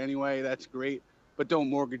to trade anyway, that's great, but don't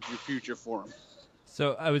mortgage your future for them.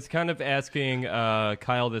 So I was kind of asking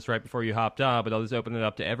Kyle this right before you hopped on, but I'll just open it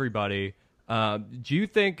up to everybody. Do you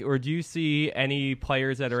think, or do you see any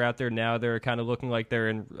players that are out there now that are kind of looking like they're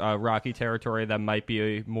in rocky territory that might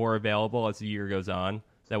be more available as the year goes on,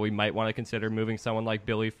 that we might want to consider moving someone like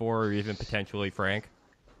Billy for, or even potentially Frank?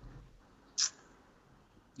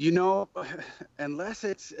 Unless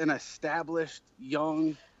it's an established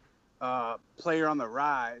young player on the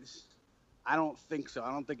rise, I don't think so.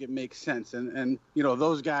 I don't think it makes sense. And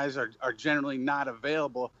those guys are generally not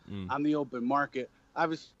available on the open market.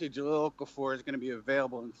 Obviously, Jahlil Okafor is going to be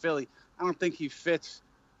available in Philly. I don't think he fits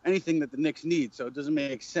anything that the Knicks need. So it doesn't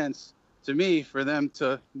make sense to me for them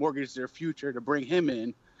to mortgage their future to bring him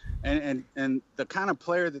in. And the kind of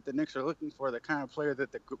player that the Knicks are looking for, the kind of player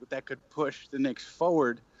that could push the Knicks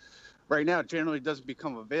forward right now generally doesn't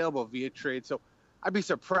become available via trade. So I'd be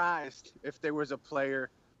surprised if there was a player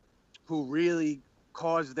who really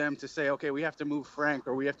caused them to say, okay, we have to move Frank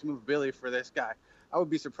or we have to move Billy for this guy. I would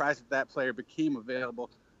be surprised if that player became available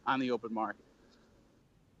on the open market.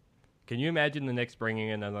 Can you imagine the Knicks bringing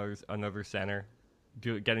in another center,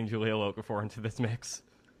 getting Jahlil Okafor into this mix?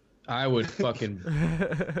 I would fucking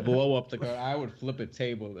blow up the car. I would flip a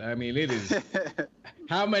table. I mean, it is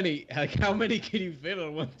how many can you fit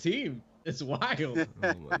on one team? It's wild.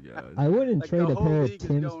 Oh my god! I wouldn't trade the a whole pair of league is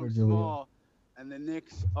Tims for going Jahlil. small, and the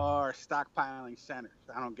Knicks are stockpiling centers.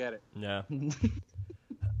 I don't get it. Yeah.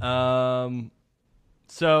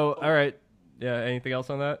 So, all right. Yeah, anything else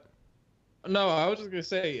on that? No, I was just gonna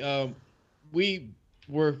say, we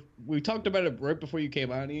talked about it right before you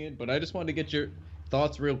came on, Ian, but I just wanted to get your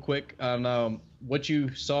thoughts real quick on what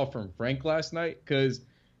you saw from Frank last night, because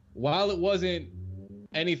while it wasn't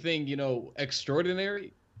anything,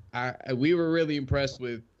 extraordinary, we were really impressed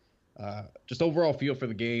with just overall feel for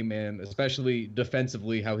the game, and especially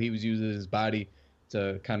defensively, how he was using his body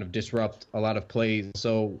to kind of disrupt a lot of plays.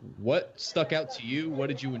 So what stuck out to you? What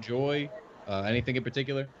did you enjoy? Anything in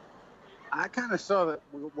particular? I kind of saw that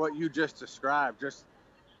what you just described, just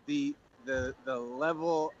the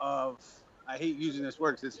level of, I hate using this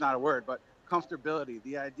word because it's not a word, but comfortability.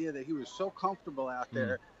 The idea that he was so comfortable out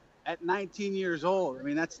there at 19 years old. I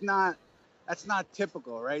mean, that's not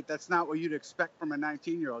typical, right? That's not what you'd expect from a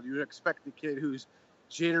 19-year-old. You'd expect the kid who's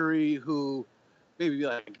jittery, who maybe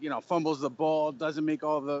fumbles the ball, doesn't make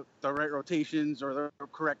all the right rotations or the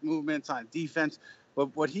correct movements on defense.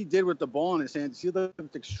 But what he did with the ball in his hands, he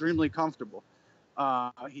looked extremely comfortable.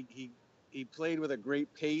 He played with a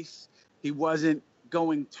great pace. He wasn't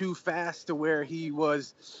going too fast to where he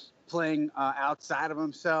was playing outside of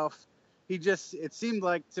himself. It seemed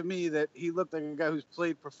like to me that he looked like a guy who's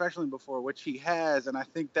played professionally before, which he has. And I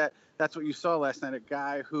think that's what you saw last night, a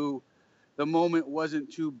guy who the moment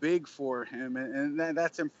wasn't too big for him. And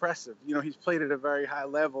that's impressive. He's played at a very high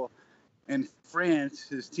level. In France,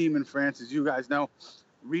 his team in France, as you guys know,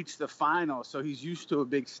 reached the final. So he's used to a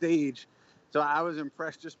big stage. So I was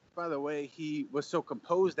impressed just by the way he was so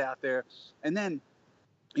composed out there. And then,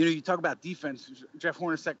 you talk about defense. Jeff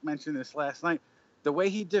Hornacek mentioned this last night. The way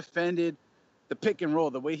he defended the pick and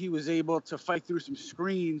roll, the way he was able to fight through some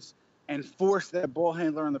screens and force that ball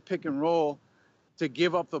handler on the pick and roll to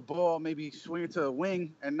give up the ball, maybe swing it to the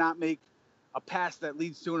wing and not make a pass that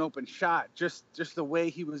leads to an open shot. Just the way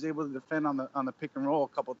he was able to defend on the pick and roll a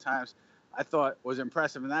couple of times, I thought was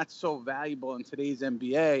impressive. And that's so valuable in today's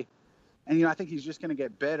NBA. And, I think he's just going to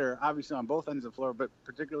get better, obviously on both ends of the floor, but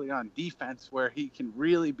particularly on defense, where he can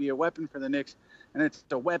really be a weapon for the Knicks. And it's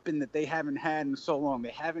a weapon that they haven't had in so long.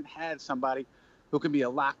 They haven't had somebody who can be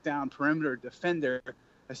a lockdown perimeter defender,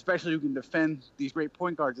 especially who can defend these great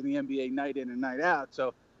point guards in the NBA night in and night out.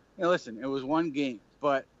 So, listen, it was one game.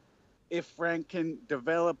 But if Frank can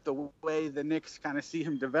develop the way the Knicks kind of see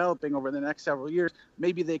him developing over the next several years,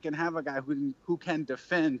 maybe they can have a guy who can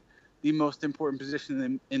defend the most important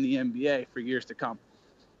position in the NBA for years to come.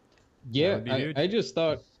 Yeah, I just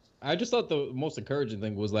thought the most encouraging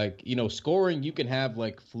thing was scoring. You can have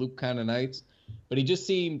fluke kind of nights, but he just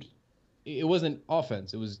seemed, it wasn't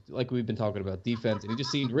offense. It was like we've been talking about defense, and he just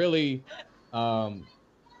seemed really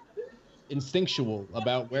instinctual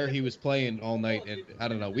about where he was playing all night. And I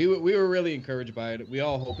don't know, we were really encouraged by it. We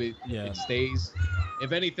all hope it stays.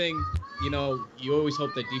 If anything, you always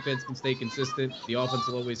hope that defense can stay consistent. The offense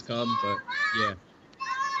will always come, but yeah.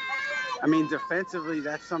 I mean, defensively,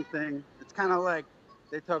 that's something. It's kind of like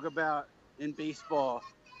they talk about in baseball.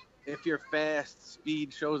 If you're fast,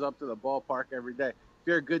 speed shows up to the ballpark every day. If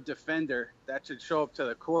you're a good defender, that should show up to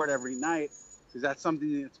the court every night, because that's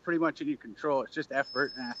something that's pretty much in your control. It's just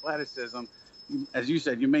effort and athleticism. As you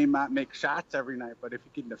said, you may not make shots every night, but if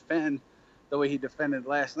you can defend the way he defended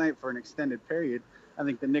last night for an extended period, I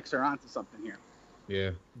think the Knicks are onto something here.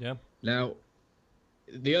 Yeah. Yeah. Now,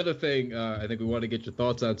 the other thing I think we want to get your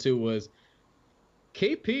thoughts on too was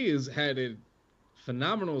KP has had a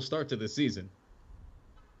phenomenal start to the season.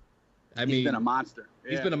 He's been a monster.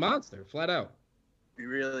 He's been a monster, flat out. He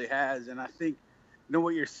really has. And I think,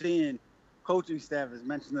 what you're seeing, coaching staff has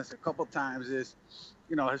mentioned this a couple times, is,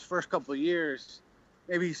 his first couple of years,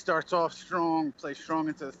 maybe he starts off strong, plays strong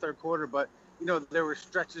into the third quarter, but, there were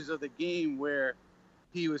stretches of the game where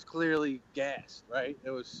he was clearly gassed, right? It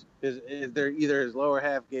was either his lower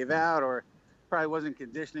half gave out or probably wasn't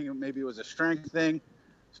conditioning, or maybe it was a strength thing.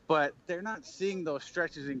 But they're not seeing those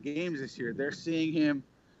stretches in games this year. They're seeing him,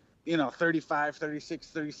 35, 36,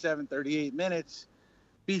 37, 38 minutes,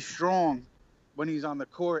 be strong when he's on the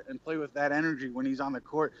court and play with that energy when he's on the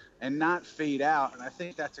court and not fade out. And I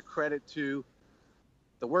think that's a credit to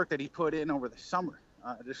the work that he put in over the summer,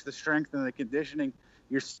 just the strength and the conditioning.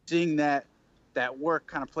 You're seeing that work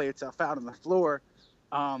kind of play itself out on the floor.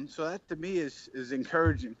 So that to me is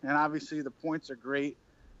encouraging. And obviously the points are great.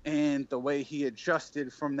 And the way he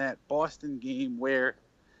adjusted from that Boston game where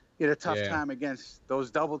he had a tough time against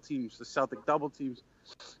those double teams, the Celtic double teams.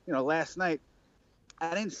 Last night,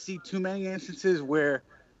 I didn't see too many instances where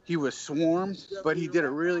he was swarmed, but he did a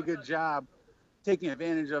really good job taking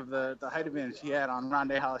advantage of the height advantage he had on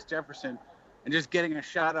Rondé Hollis-Jefferson and just getting a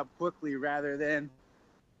shot up quickly rather than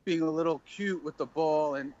being a little cute with the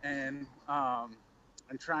ball and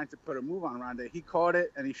trying to put a move on Rondé. He caught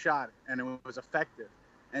it and he shot it, and it was effective.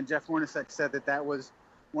 And Jeff Hornacek said that was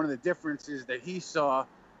one of the differences that he saw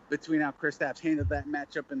between how Kristaps handled that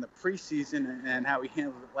matchup in the preseason and how he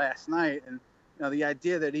handled it last night. And the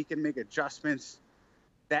idea that he can make adjustments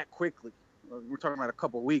that quickly, we're talking about a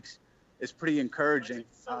couple of weeks, is pretty encouraging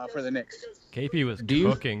for the Knicks. KP was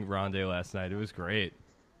cooking Rondé last night. It was great.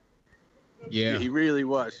 Yeah, he really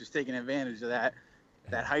was. Just taking advantage of that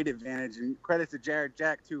height advantage. And credit to Jared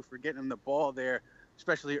Jack, too, for getting him the ball there,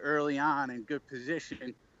 especially early on in good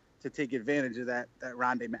position to take advantage of that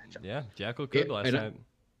Rondé matchup. Yeah, Jack looked good last night.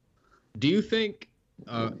 Do you think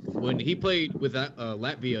when he played with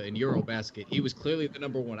Latvia in Eurobasket, he was clearly the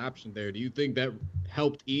number one option there? Do you think that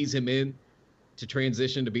helped ease him in to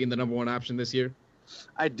transition to being the number one option this year?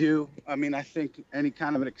 I do. I mean, I think any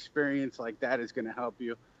kind of an experience like that is going to help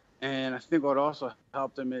you. And I think what also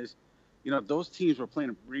helped him is, those teams were playing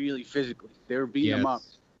him really physically. They were beating him up.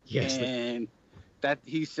 Yes. And that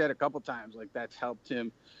he said a couple times, like, that's helped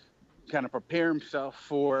him kind of prepare himself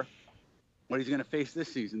for what he's going to face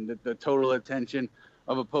this season, the total attention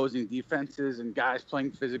of opposing defenses and guys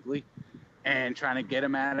playing physically and trying to get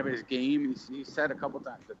him out of his game. He said a couple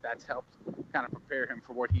times that that's helped kind of prepare him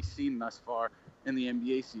for what he's seen thus far in the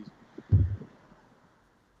NBA season.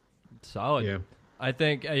 Solid. Yeah. I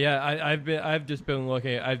think, I've just been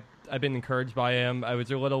looking. I've been encouraged by him. I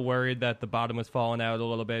was a little worried that the bottom was falling out a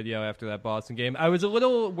little bit, after that Boston game. I was a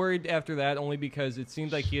little worried after that only because it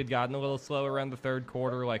seemed like he had gotten a little slow around the third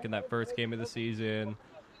quarter, like in that first game of the season,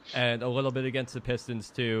 and a little bit against the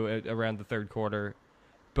Pistons too around the third quarter.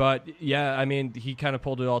 But yeah, I mean, he kind of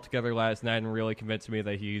pulled it all together last night and really convinced me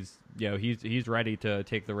that he's ready to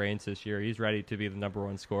take the reins this year. He's ready to be the number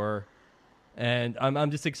one scorer. And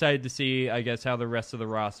I'm just excited to see, I guess, how the rest of the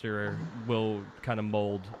roster will kind of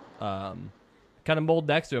mold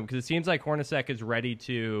next to him, because it seems like Hornacek is ready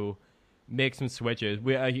to make some switches.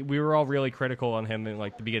 We were all really critical on him in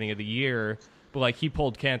like the beginning of the year, but like he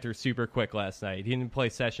pulled Cantor super quick last night. He didn't play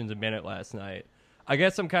Sessions a minute last night. I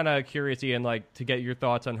guess I'm kind of curious, Ian, like to get your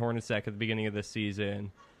thoughts on Hornacek at the beginning of this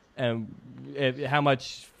season, and how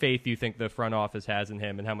much faith you think the front office has in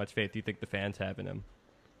him, and how much faith you think the fans have in him.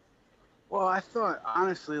 Well, I thought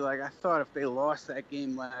if they lost that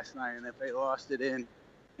game last night and if they lost it in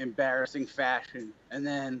embarrassing fashion, and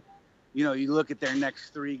then, you look at their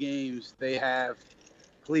next 3 games, they have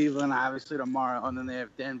Cleveland obviously tomorrow, and then they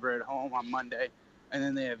have Denver at home on Monday, and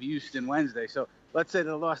then they have Houston Wednesday. So let's say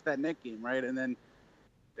they lost that Knicks game, right? And then,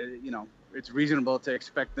 it's reasonable to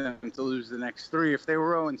expect them to lose the next 3. If they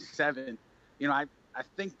were 0-7, I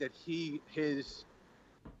think that his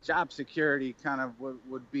job security kind of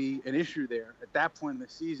would be an issue there at that point in the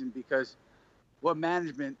season, because what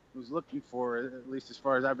management was looking for, at least as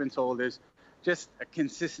far as I've been told, is just a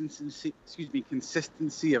consistency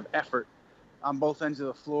of effort on both ends of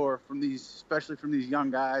the floor especially from these young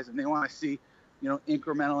guys, and they want to see,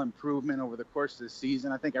 incremental improvement over the course of the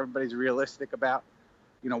season. I think everybody's realistic about,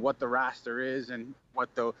 what the roster is and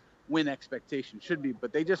what the win expectation should be,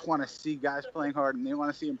 but they just want to see guys playing hard, and they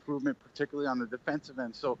want to see improvement, particularly on the defensive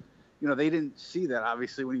end. So, they didn't see that,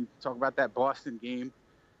 obviously, when you talk about that Boston game,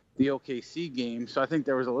 the OKC game. So I think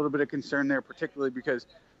there was a little bit of concern there, particularly because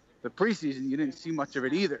the preseason, you didn't see much of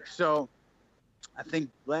it either. So I think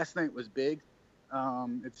last night was big.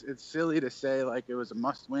 It's silly to say like it was a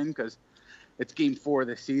must win because it's game 4 of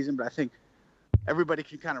the season, but I think everybody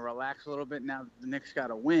can kind of relax a little bit now that the Knicks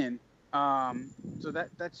got a win. So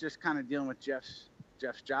that's just kind of dealing with Jeff's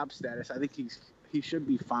job status. I think he should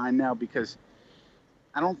be fine now, because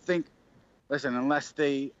I don't think, listen, unless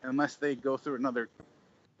they go through another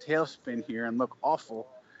tailspin here and look awful,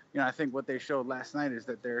 I think what they showed last night is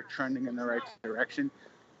that they're trending in the right direction.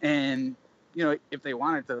 And, if they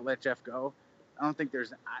wanted to let Jeff go, I don't think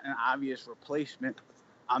there's an obvious replacement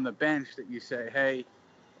on the bench that you say, hey,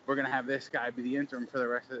 we're going to have this guy be the interim for the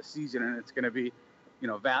rest of the season, and it's going to be,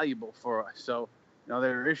 valuable for us. So,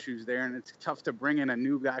 there are issues there, and it's tough to bring in a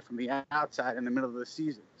new guy from the outside in the middle of the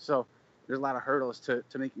season. So there's a lot of hurdles to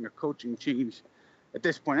making a coaching change at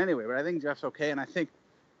this point anyway. But I think Jeff's okay, and I think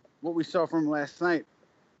what we saw from him last night,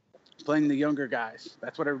 playing the younger guys,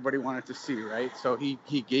 that's what everybody wanted to see, right? So he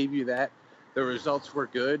gave you that. The results were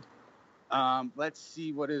good. Let's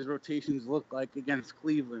see what his rotations look like against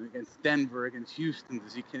Cleveland, against Denver, against Houston.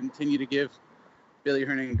 Does he continue to give Billy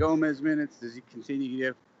Hernangomez minutes? Does he continue to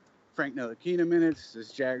give Frank Ntilikina minutes?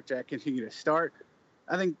 Does Jack continue to start?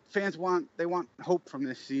 I think fans want hope from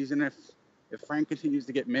this season. If Frank continues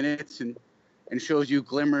to get minutes and shows you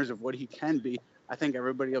glimmers of what he can be, I think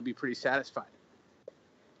everybody will be pretty satisfied.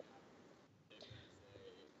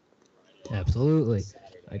 Absolutely.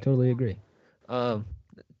 I totally agree. Um,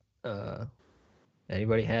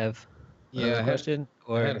 anybody have another question?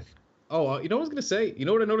 You know what I was gonna say? You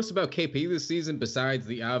know what I noticed about KP this season, besides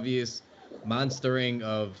the obvious monstering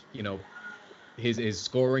of his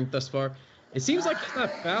scoring thus far? It seems like he's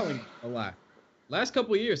not fouling a lot. Last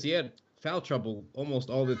couple of years, he had foul trouble almost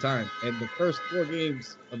all the time, and the first 4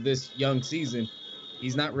 games of this young season,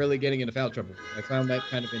 he's not really getting into foul trouble. I found that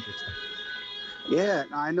kind of interesting. Yeah,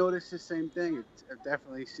 no, I noticed the same thing. It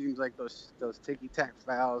definitely seems like those ticky-tack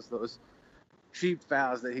fouls, those cheap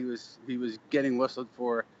fouls that he was getting whistled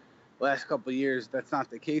for last couple of years. That's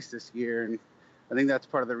not the case this year, and I think that's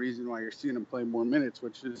part of the reason why you're seeing him play more minutes,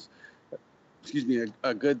 which is,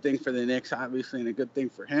 a good thing for the Knicks, obviously, and a good thing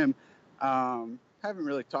for him. Haven't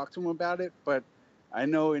really talked to him about it, but I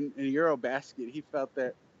know in Eurobasket he felt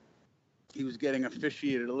that he was getting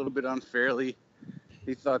officiated a little bit unfairly.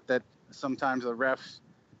 He thought that sometimes the refs,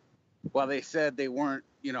 while they said they weren't,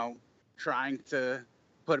 trying to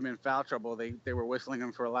put him in foul trouble, they were whistling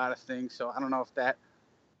him for a lot of things. So I don't know if that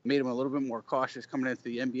made him a little bit more cautious coming into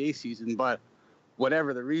the NBA season, but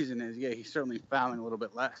whatever the reason is, yeah, he's certainly fouling a little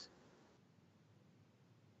bit less.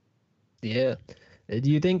 Yeah. Do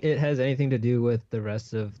you think it has anything to do with the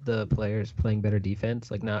rest of the players playing better defense,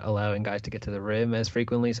 like not allowing guys to get to the rim as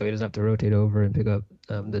frequently, so he doesn't have to rotate over and pick up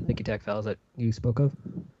the ticky-tack fouls that you spoke of?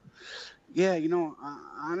 Yeah,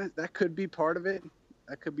 that could be part of it.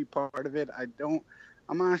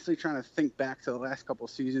 I'm honestly trying to think back to the last couple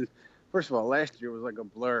of seasons. First of all, last year was like a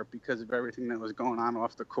blur because of everything that was going on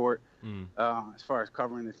off the court as far as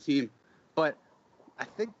covering the team. But I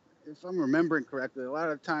think, if I'm remembering correctly, a lot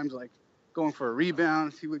of times, like going for a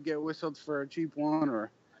rebound, he would get whistled for a cheap one or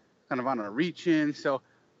kind of on a reach-in. So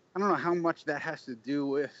I don't know how much that has to do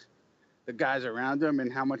with the guys around him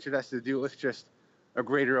and how much it has to do with just a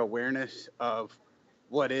greater awareness of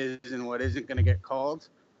what is and what isn't going to get called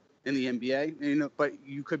in the NBA. But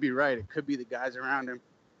you could be right. It could be the guys around him,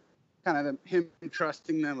 kind of him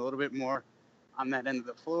trusting them a little bit more on that end of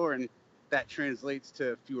the floor, and that translates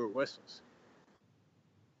to fewer whistles.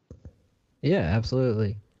 Yeah,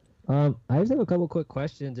 absolutely. I just have a couple quick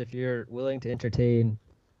questions if you're willing to entertain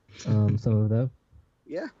some of them.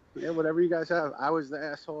 Yeah, whatever you guys have. I was the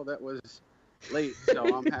asshole that was late,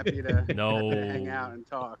 so I'm happy to hang out and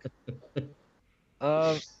talk.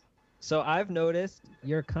 So I've noticed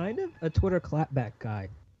you're kind of a Twitter clapback guy.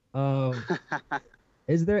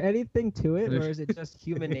 Is there anything to it, or is it just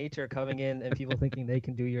human nature coming in and people thinking they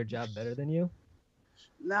can do your job better than you?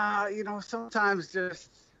 Nah, sometimes just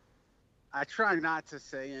I try not to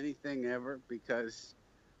say anything ever because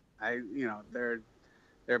there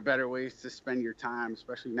are better ways to spend your time,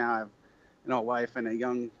 especially now I have a wife and a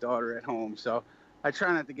young daughter at home, so I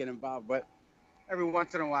try not to get involved. But every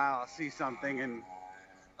once in a while I'll see something and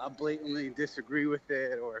I'll blatantly disagree with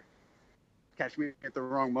it, or catch me at the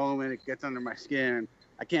wrong moment. It gets under my skin.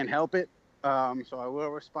 I can't help it, so I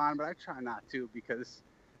will respond, but I try not to because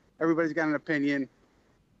everybody's got an opinion.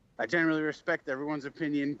 I generally respect everyone's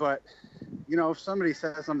opinion, but if somebody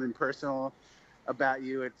says something personal about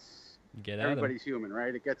you, everybody's human,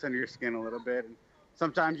 right? It gets under your skin a little bit, and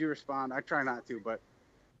sometimes you respond. I try not to,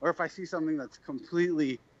 or if I see something that's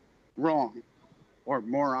completely wrong or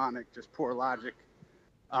moronic, just poor logic,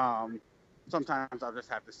 sometimes I'll just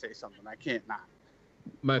have to say something. I can't not.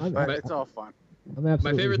 But it's all fun. My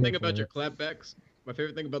favorite thing about your clapbacks, my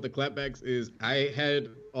favorite thing about the clapbacks is I had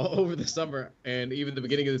all over the summer and even the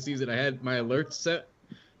beginning of the season, I had my alerts set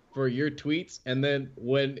for your tweets. And then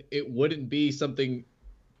when it wouldn't be something,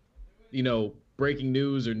 breaking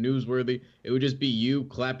news or newsworthy, it would just be you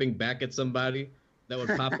clapping back at somebody that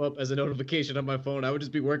would pop up as a notification on my phone. I would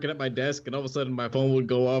just be working at my desk and all of a sudden my phone would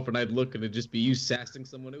go off and I'd look and it'd just be you sassing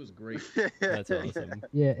someone. It was great. That's awesome.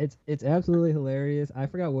 Yeah, it's absolutely hilarious. I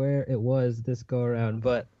forgot where it was this go around,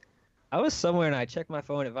 but I was somewhere and I checked my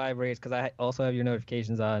phone, it vibrates because I also have your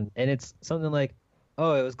notifications on, and it's something like,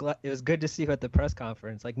 "Oh, it was good to see you at the press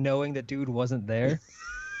conference," like knowing the dude wasn't there.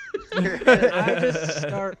 And I just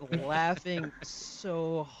start laughing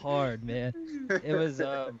so hard, man. It was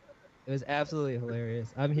absolutely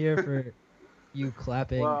hilarious. I'm here for you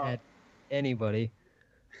clapping at anybody.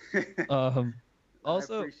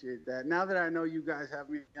 Also, I appreciate that. Now that I know you guys have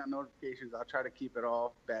me on notifications, I'll try to keep it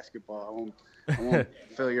all basketball. I won't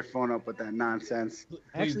fill your phone up with that nonsense.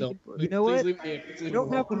 Please don't. You know what? You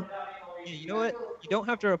don't have to. You know what? You don't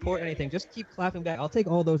have to report anything. Just keep clapping back. I'll take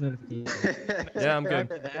all those notifications. Yeah, I'm good.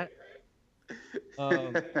 That.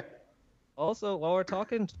 Also, while we're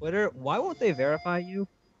talking Twitter, why won't they verify you?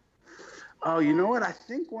 Oh, you know what? I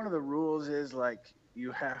think one of the rules is like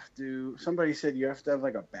somebody said you have to have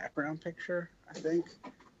like a background picture, I think.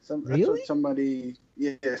 That's Really? what somebody,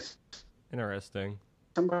 yes, Interesting.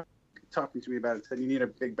 somebody talking to me about it said you need a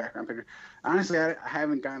big background picture. Honestly, I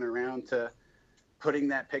haven't gotten around to putting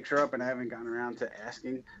that picture up, and I haven't gotten around to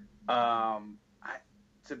asking. I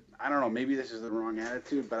don't know. Maybe this is the wrong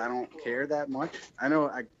attitude, but I don't care that much. I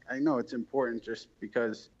know it's important just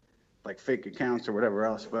because like fake accounts or whatever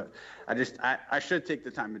else, but I should take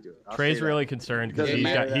the time to do it. Trey's really concerned because Doesn't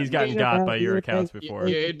matter he's that gotten much. got by your accounts Yeah, before.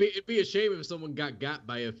 it'd be a shame if someone got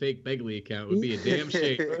by a fake Begley account. It would be a damn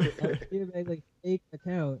shame. Like fake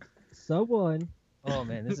account. Someone. Oh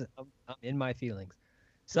man, I'm in my feelings.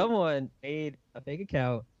 Someone made a fake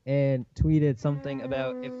account and tweeted something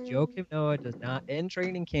about if Joakim Noah does not end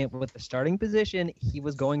training camp with the starting position, he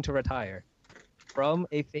was going to retire from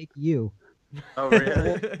a fake you. Oh,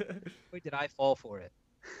 really? Boy, did I fall for it.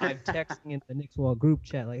 I'm texting in the Knicks Wall group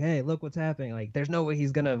chat like, hey, look what's happening. Like, there's no way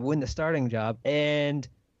he's going to win the starting job. And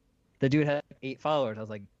the dude had 8 followers. I was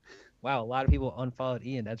like, wow, a lot of people unfollowed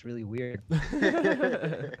Ian. That's really weird.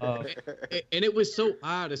 And it was so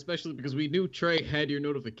odd, especially because we knew Trey had your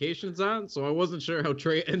notifications on, so I wasn't sure how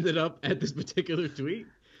Trey ended up at this particular tweet.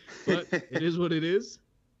 But it is what it is.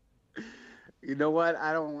 You know what?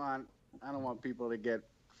 I don't want people to get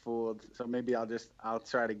fooled. So maybe I'll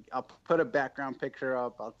put a background picture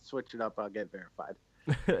up. I'll switch it up. I'll get verified.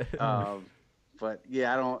 But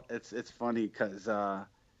yeah, it's funny because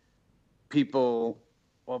people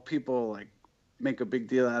like make a big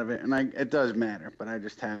deal out of it, and it does matter, but I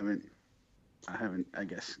just haven't, I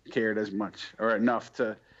guess, cared as much or enough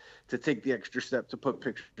to take the extra step to put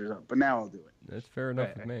pictures up. But now I'll do it. That's fair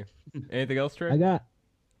enough with me. Anything else, Trey? I got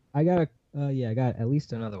at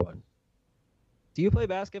least another one. Do you play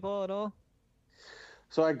basketball at all?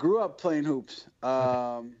 So I grew up playing hoops.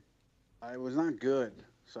 I was not good.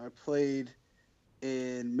 So I played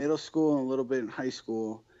in middle school and a little bit in high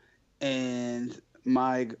school. And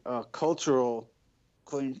my cultural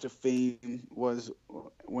claim to fame was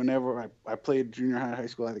whenever I played junior high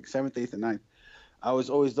school, I think 7th, 8th, and 9th, I was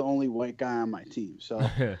always the only white guy on my team. So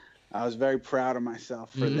I was very proud of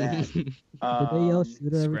myself for that. Did they yell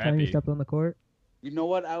shooter every time you Scrappy. stepped on the court? You know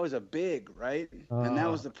what? I was a big, right? And that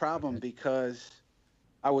was the problem because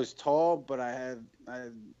I was tall, but I had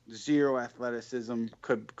zero athleticism,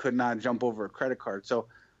 could not jump over a credit card. So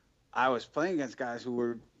I was playing against guys who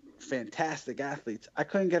were fantastic athletes. I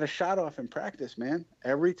couldn't get a shot off in practice, man.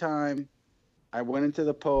 Every time I went into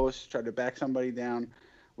the post, tried to back somebody down,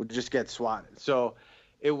 would just get swatted. So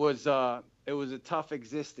it was a tough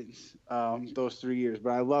existence those 3 years,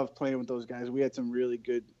 but I loved playing with those guys. We had some really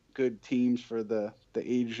good teams for the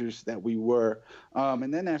ages that we were.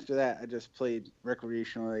 And then after that, I just played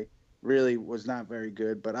recreationally. Really was not very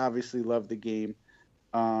good, but obviously loved the game.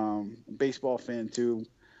 Baseball fan too.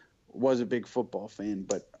 Was a big football fan,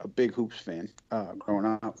 but a big hoops fan growing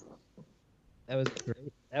up. That was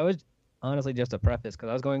great. That was honestly just a preface because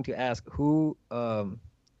I was going to ask who,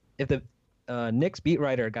 if the Knicks beat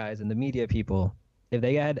writer guys and the media people, if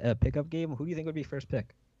they had a pickup game, who do you think would be first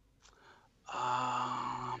pick?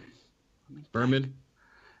 Berman.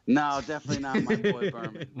 No, definitely not my boy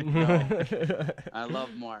Berman. No. I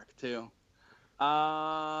love Mark too.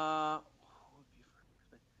 We're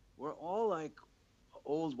all like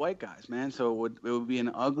old white guys, man. So it would be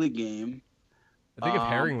an ugly game. I think if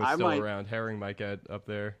Herring was still around, Herring might get up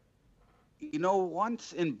there. You know,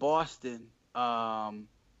 once in Boston,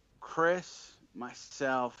 Chris,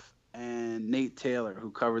 myself, and Nate Taylor, who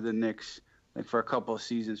covered the Knicks like for a couple of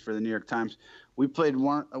seasons for the New York Times, we played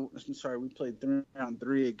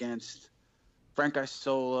 3-on-3 against Frank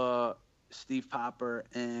Isola, Steve Popper,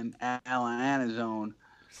 and Alan Anazone.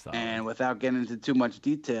 And without getting into too much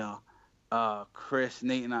detail, Chris,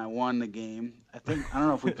 Nate, and I won the game. I don't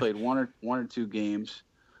know if we played one or two games.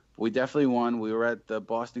 But we definitely won. We were at the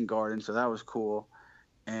Boston Garden, so that was cool.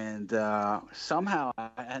 And somehow I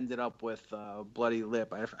ended up with a bloody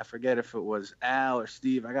lip. I forget if it was Al or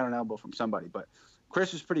Steve. I got an elbow from somebody, but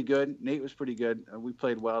Chris was pretty good. Nate was pretty good. We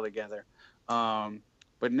played well together.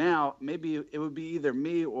 But now maybe it would be either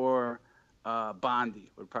me or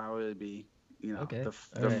Bondi would probably be,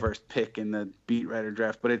 the first pick in the beat writer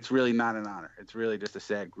draft. But it's really not an honor. It's really just a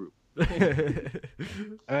sad group. All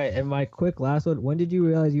right, and my quick last one. When did you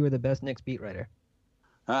realize you were the best Knicks beat writer?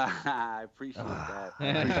 I appreciate that.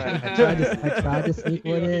 I tried to sneak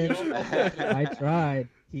one in. I tried.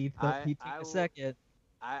 He took a second.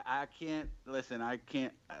 I can't listen. I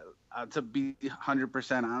can't. To be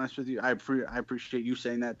 100% honest with you, I appreciate you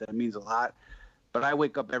saying that. That means a lot. But I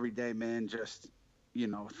wake up every day, man, just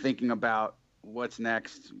thinking about what's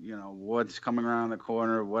next, what's coming around the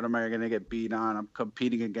corner, what am I going to get beat on? I'm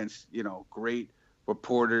competing against, great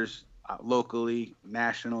reporters locally,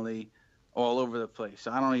 nationally, all over the place.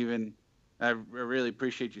 So I really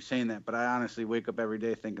appreciate you saying that, but I honestly wake up every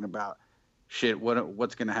day thinking about shit,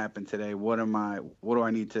 what's going to happen today? What do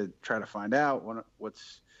I need to try to find out? What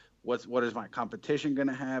is my competition going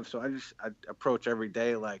to have? So I approach every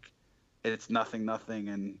day like it's nothing,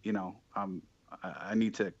 and I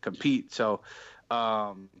need to compete. So,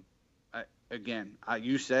 you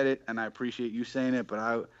said it, and I appreciate you saying it, but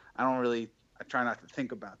I try not to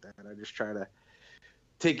think about that. I just try to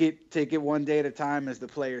take it one day at a time, as the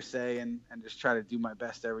players say, and just try to do my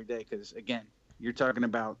best every day. Because again, you're talking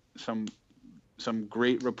about some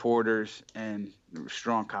great reporters and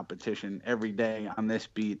strong competition every day on this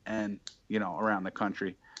beat and around the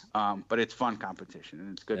country. But it's fun competition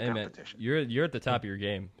and it's good competition. Man, you're at the top of your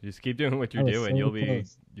game. Just keep doing what you're doing. So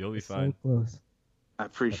You'll be fine. So close. I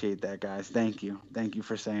appreciate that, guys. Thank you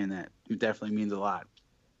for saying that. It definitely means a lot.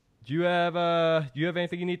 Do you have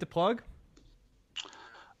anything you need to plug?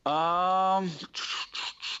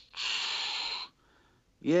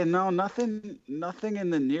 Yeah, no, nothing in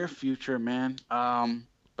the near future, man.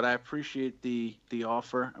 But I appreciate the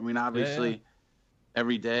offer. I mean, obviously,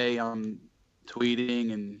 every day I'm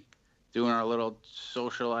tweeting and doing our little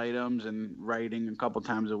social items and writing a couple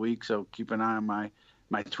times a week. So keep an eye on my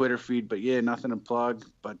Twitter feed. But yeah, nothing to plug.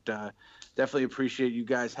 But definitely appreciate you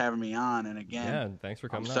guys having me on. And again, thanks for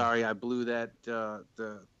coming. I'm sorry I blew that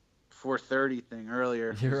the 4:30 thing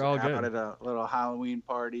earlier. You're all good. Out at a little Halloween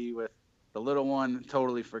party with the little one,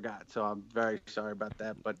 totally forgot. So I'm very sorry about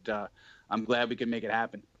that, but I'm glad we can make it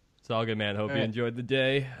happen. It's all good, man. Hope you enjoyed the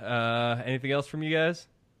day. Anything else from you guys?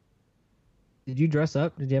 Did you dress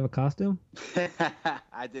up? Did you have a costume?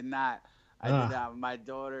 I did not. I did not. My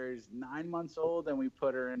daughter's 9 months old, and we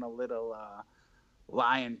put her in a little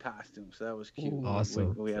lion costume, so that was cute. Ooh,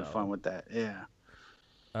 awesome. We had fun with that. Yeah.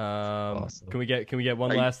 Awesome. Can we get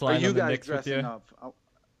one last line on the Knicks with you? Up?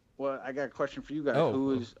 Well, I got a question for you guys.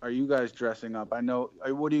 Oh. Are you guys dressing up? I know.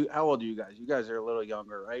 How old are you guys? You guys are a little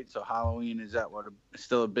younger, right? So Halloween, is that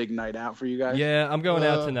still a big night out for you guys? Yeah, I'm going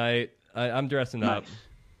out tonight. I'm dressing up.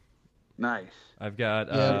 Nice. I've got.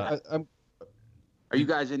 Are you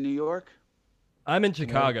guys in New York? I'm in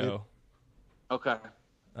Chicago. Okay.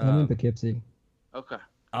 I'm in Poughkeepsie. Okay.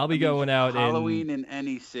 I'll be going out. Halloween in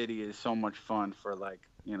any city is so much fun for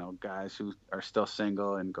guys who are still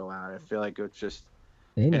single and go out. I feel like it's just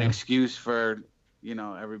an excuse for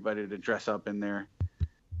everybody to dress up in their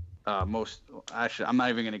I'm not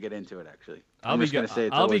even going to get into it actually.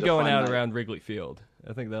 I'll be going out around Wrigley Field.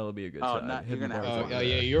 I think that'll be a good time. You're gonna have fun. Yeah,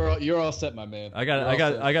 you're all set, my man. I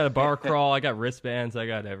got a bar crawl. I got wristbands. I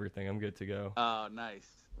got everything. I'm good to go. Oh, nice.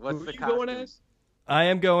 What's the costume? Going as? I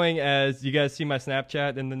am going as. You guys see my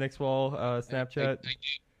Snapchat in the Knicks Wall Snapchat?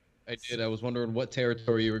 I did. I was wondering what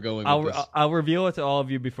territory you were going with this. I'll reveal it to all of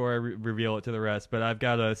you before I reveal it to the rest. But I've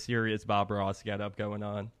got a serious Bob Ross getup going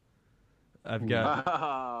on. I've got.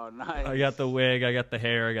 Oh, nice. I got the wig. I got the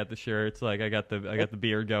hair. I got the shirts. I got the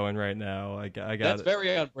beard going right now. I got. That's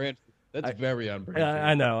very on brand. Very on brand.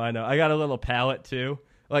 I know. I got a little palette too.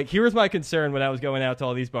 Here was my concern when I was going out to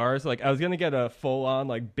all these bars. I was gonna get a full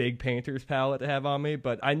on big painter's palette to have on me,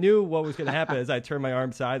 but I knew what was gonna happen is I turned my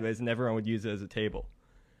arm sideways and everyone would use it as a table.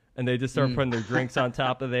 And they just start putting their drinks on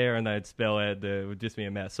top of there, and I'd spill it. It would just be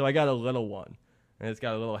a mess. So I got a little one, and it's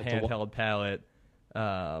got a little handheld palette.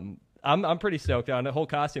 I'm pretty stoked on it. The whole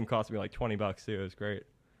costume cost me like $20 too. It was great.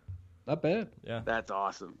 Not bad. Yeah, that's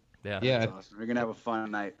awesome. Yeah, that's awesome. We're gonna have a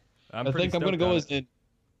fun night. I'm gonna go as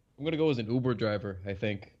an Uber driver. I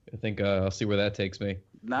think I'll see where that takes me.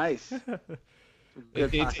 Nice.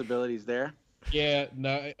 Good possibilities there. Yeah.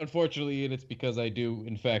 No, unfortunately, it's because I do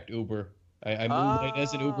in fact Uber. I moved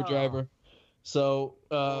as an Uber driver, so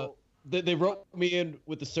they wrote me in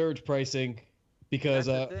with the surge pricing because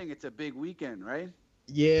that's the thing. It's a big weekend, right?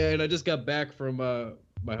 Yeah, and I just got back from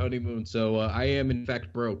my honeymoon, so I am in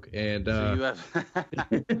fact broke, and so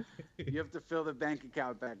you have to fill the bank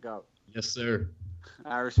account back up. Yes, sir.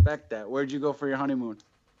 I respect that. Where'd you go for your honeymoon?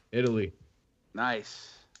 Italy.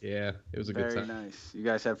 Nice. Yeah, it was a good time. Very nice. You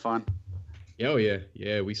guys had fun? Oh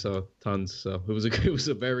yeah, we saw tons. So it was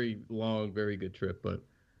a very long, very good trip. But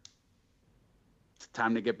it's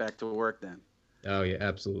time to get back to work then. Oh yeah,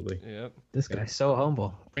 absolutely. Yep. This guy's so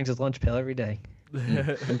humble. Brings his lunch pail every day.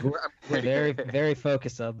 We're very, very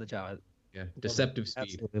focused on the job. Yeah, deceptive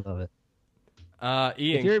speed. Absolutely love it.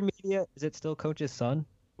 Ian, if you're in media, is it still Coach's son?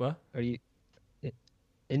 What? Are you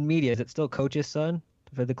in media? Is it still Coach's son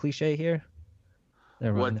for the cliche here?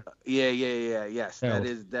 Never mind. Yeah. Yes, that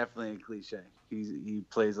is definitely a cliche. he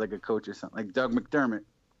plays like a coach or something, like Doug McDermott.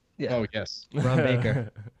 Yeah. Oh yes. Ron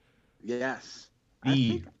Baker. Yes.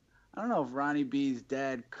 B. I don't know if Ronnie B's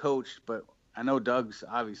dad coached, but I know Doug's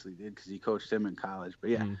obviously did because he coached him in college. But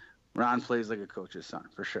yeah, Ron plays like a coach's son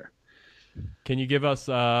for sure. Can you give us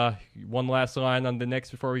one last line on the Knicks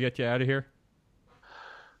before we get you out of here?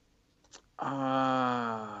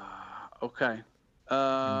 Okay.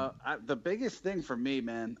 The biggest thing for me,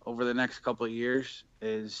 man, over the next couple of years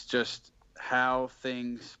is just how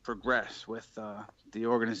things progress with the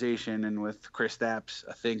organization and with Chris Stapps.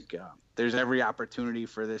 I think there's every opportunity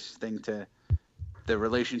for this thing the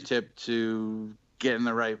relationship to get in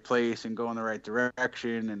the right place and go in the right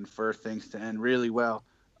direction, and for things to end really well.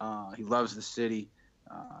 He loves the city.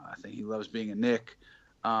 I think he loves being a Knick.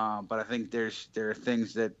 But I think there are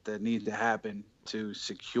things that need to happen to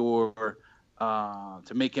secure,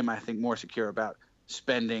 to make him, I think, more secure about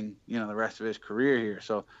spending, the rest of his career here.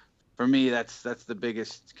 So for me, that's the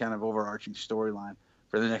biggest kind of overarching storyline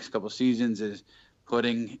for the next couple of seasons is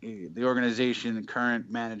putting the organization and current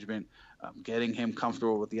management, getting him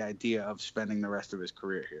comfortable with the idea of spending the rest of his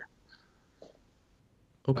career here.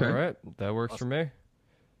 Okay. All right, that works for me.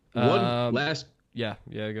 One last. Yeah,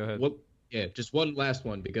 go ahead. Just one last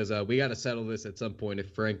one because we got to settle this at some point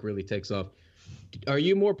if Frank really takes off. Are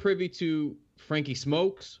you more privy to Frankie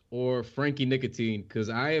Smokes or Frankie Nicotine? Because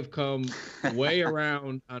I have come way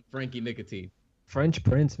around on Frankie Nicotine. French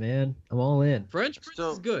Prince, man. I'm all in. French Prince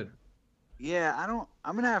is good. Yeah,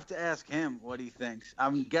 I'm going to have to ask him what he thinks.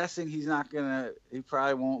 I'm guessing he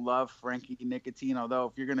probably won't love Frankie Nicotine, although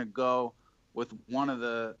if you're going to go with one of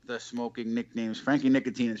the smoking nicknames, Frankie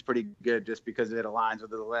Nicotine is pretty good just because it aligns with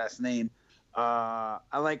the last name. I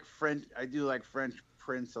do like French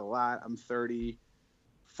Prince a lot. I'm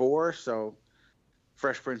 34, so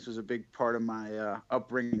Fresh Prince was a big part of my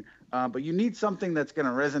upbringing. But you need something that's going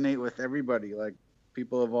to resonate with everybody, like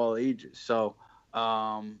people of all ages. So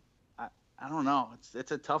I don't know.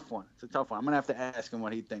 It's a tough one. I'm going to have to ask him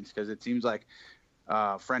what he thinks because it seems like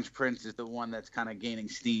French Prince is the one that's kind of gaining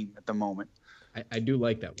steam at the moment. I do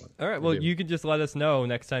like that one. All right, well, you can just let us know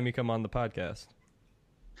next time you come on the podcast.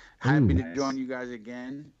 Happy to join you guys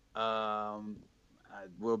again.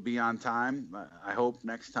 We'll be on time, I hope,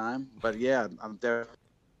 next time. But, yeah, I'm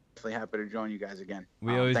definitely happy to join you guys again.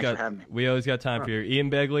 Thanks for having me. We always got time for you. Ian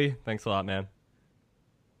Begley, thanks a lot, man.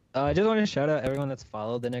 I just want to shout out everyone that's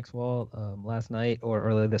followed the Knicks Wall last night or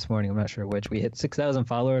early this morning. I'm not sure which. We hit 6,000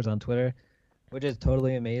 followers on Twitter, which is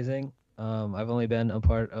totally amazing. I've only been a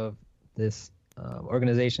part of this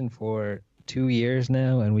organization for 2 years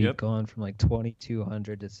now, and we've gone from like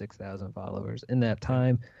 2,200 to 6,000 followers in that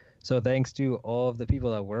time. So thanks to all of the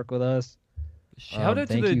people that work with us. Shout out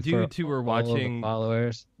to the dudes who were watching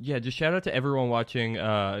followers. Yeah, just shout out to everyone watching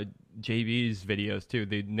JB's videos too,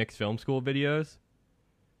 the Knicks Film School videos.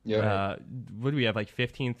 Yeah. What do we have, like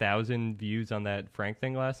 15,000 views on that Frank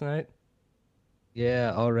thing last night?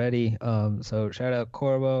 Yeah, already. So shout out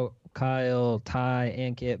Corbo, Kyle, Ty,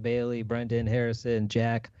 Ankit, Bailey, Brendan, Harrison,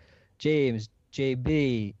 Jack, James,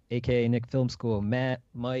 JB, aka Nick Film School, Matt,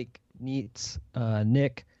 Mike, Neats,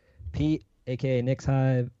 Nick, Pete, aka Nick's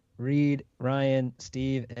Hive, Reed, Ryan,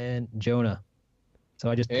 Steve, and Jonah. So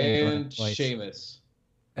I just and Seamus.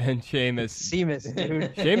 And Seamus. Seamus,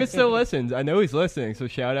 dude. Seamus still listens. I know he's listening, so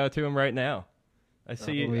shout out to him right now. I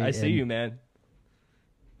see you. I see you, man.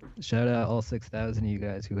 Shout out all 6,000 of you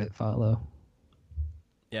guys who hit follow.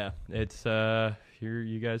 Yeah, it's here.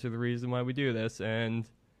 You guys are the reason why we do this, and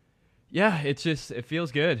yeah, it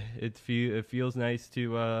feels good. It feels nice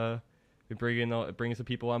to bring some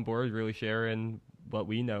people on board, really sharing what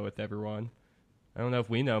we know with everyone. I don't know if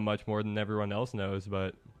we know much more than everyone else knows,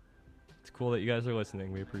 but it's cool that you guys are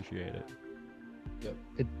listening. We appreciate it.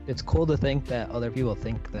 Yep. It's cool to think that other people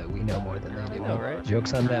think that we know more than they do. I know, right?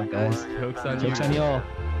 Jokes on them, guys. Jokes on y'all.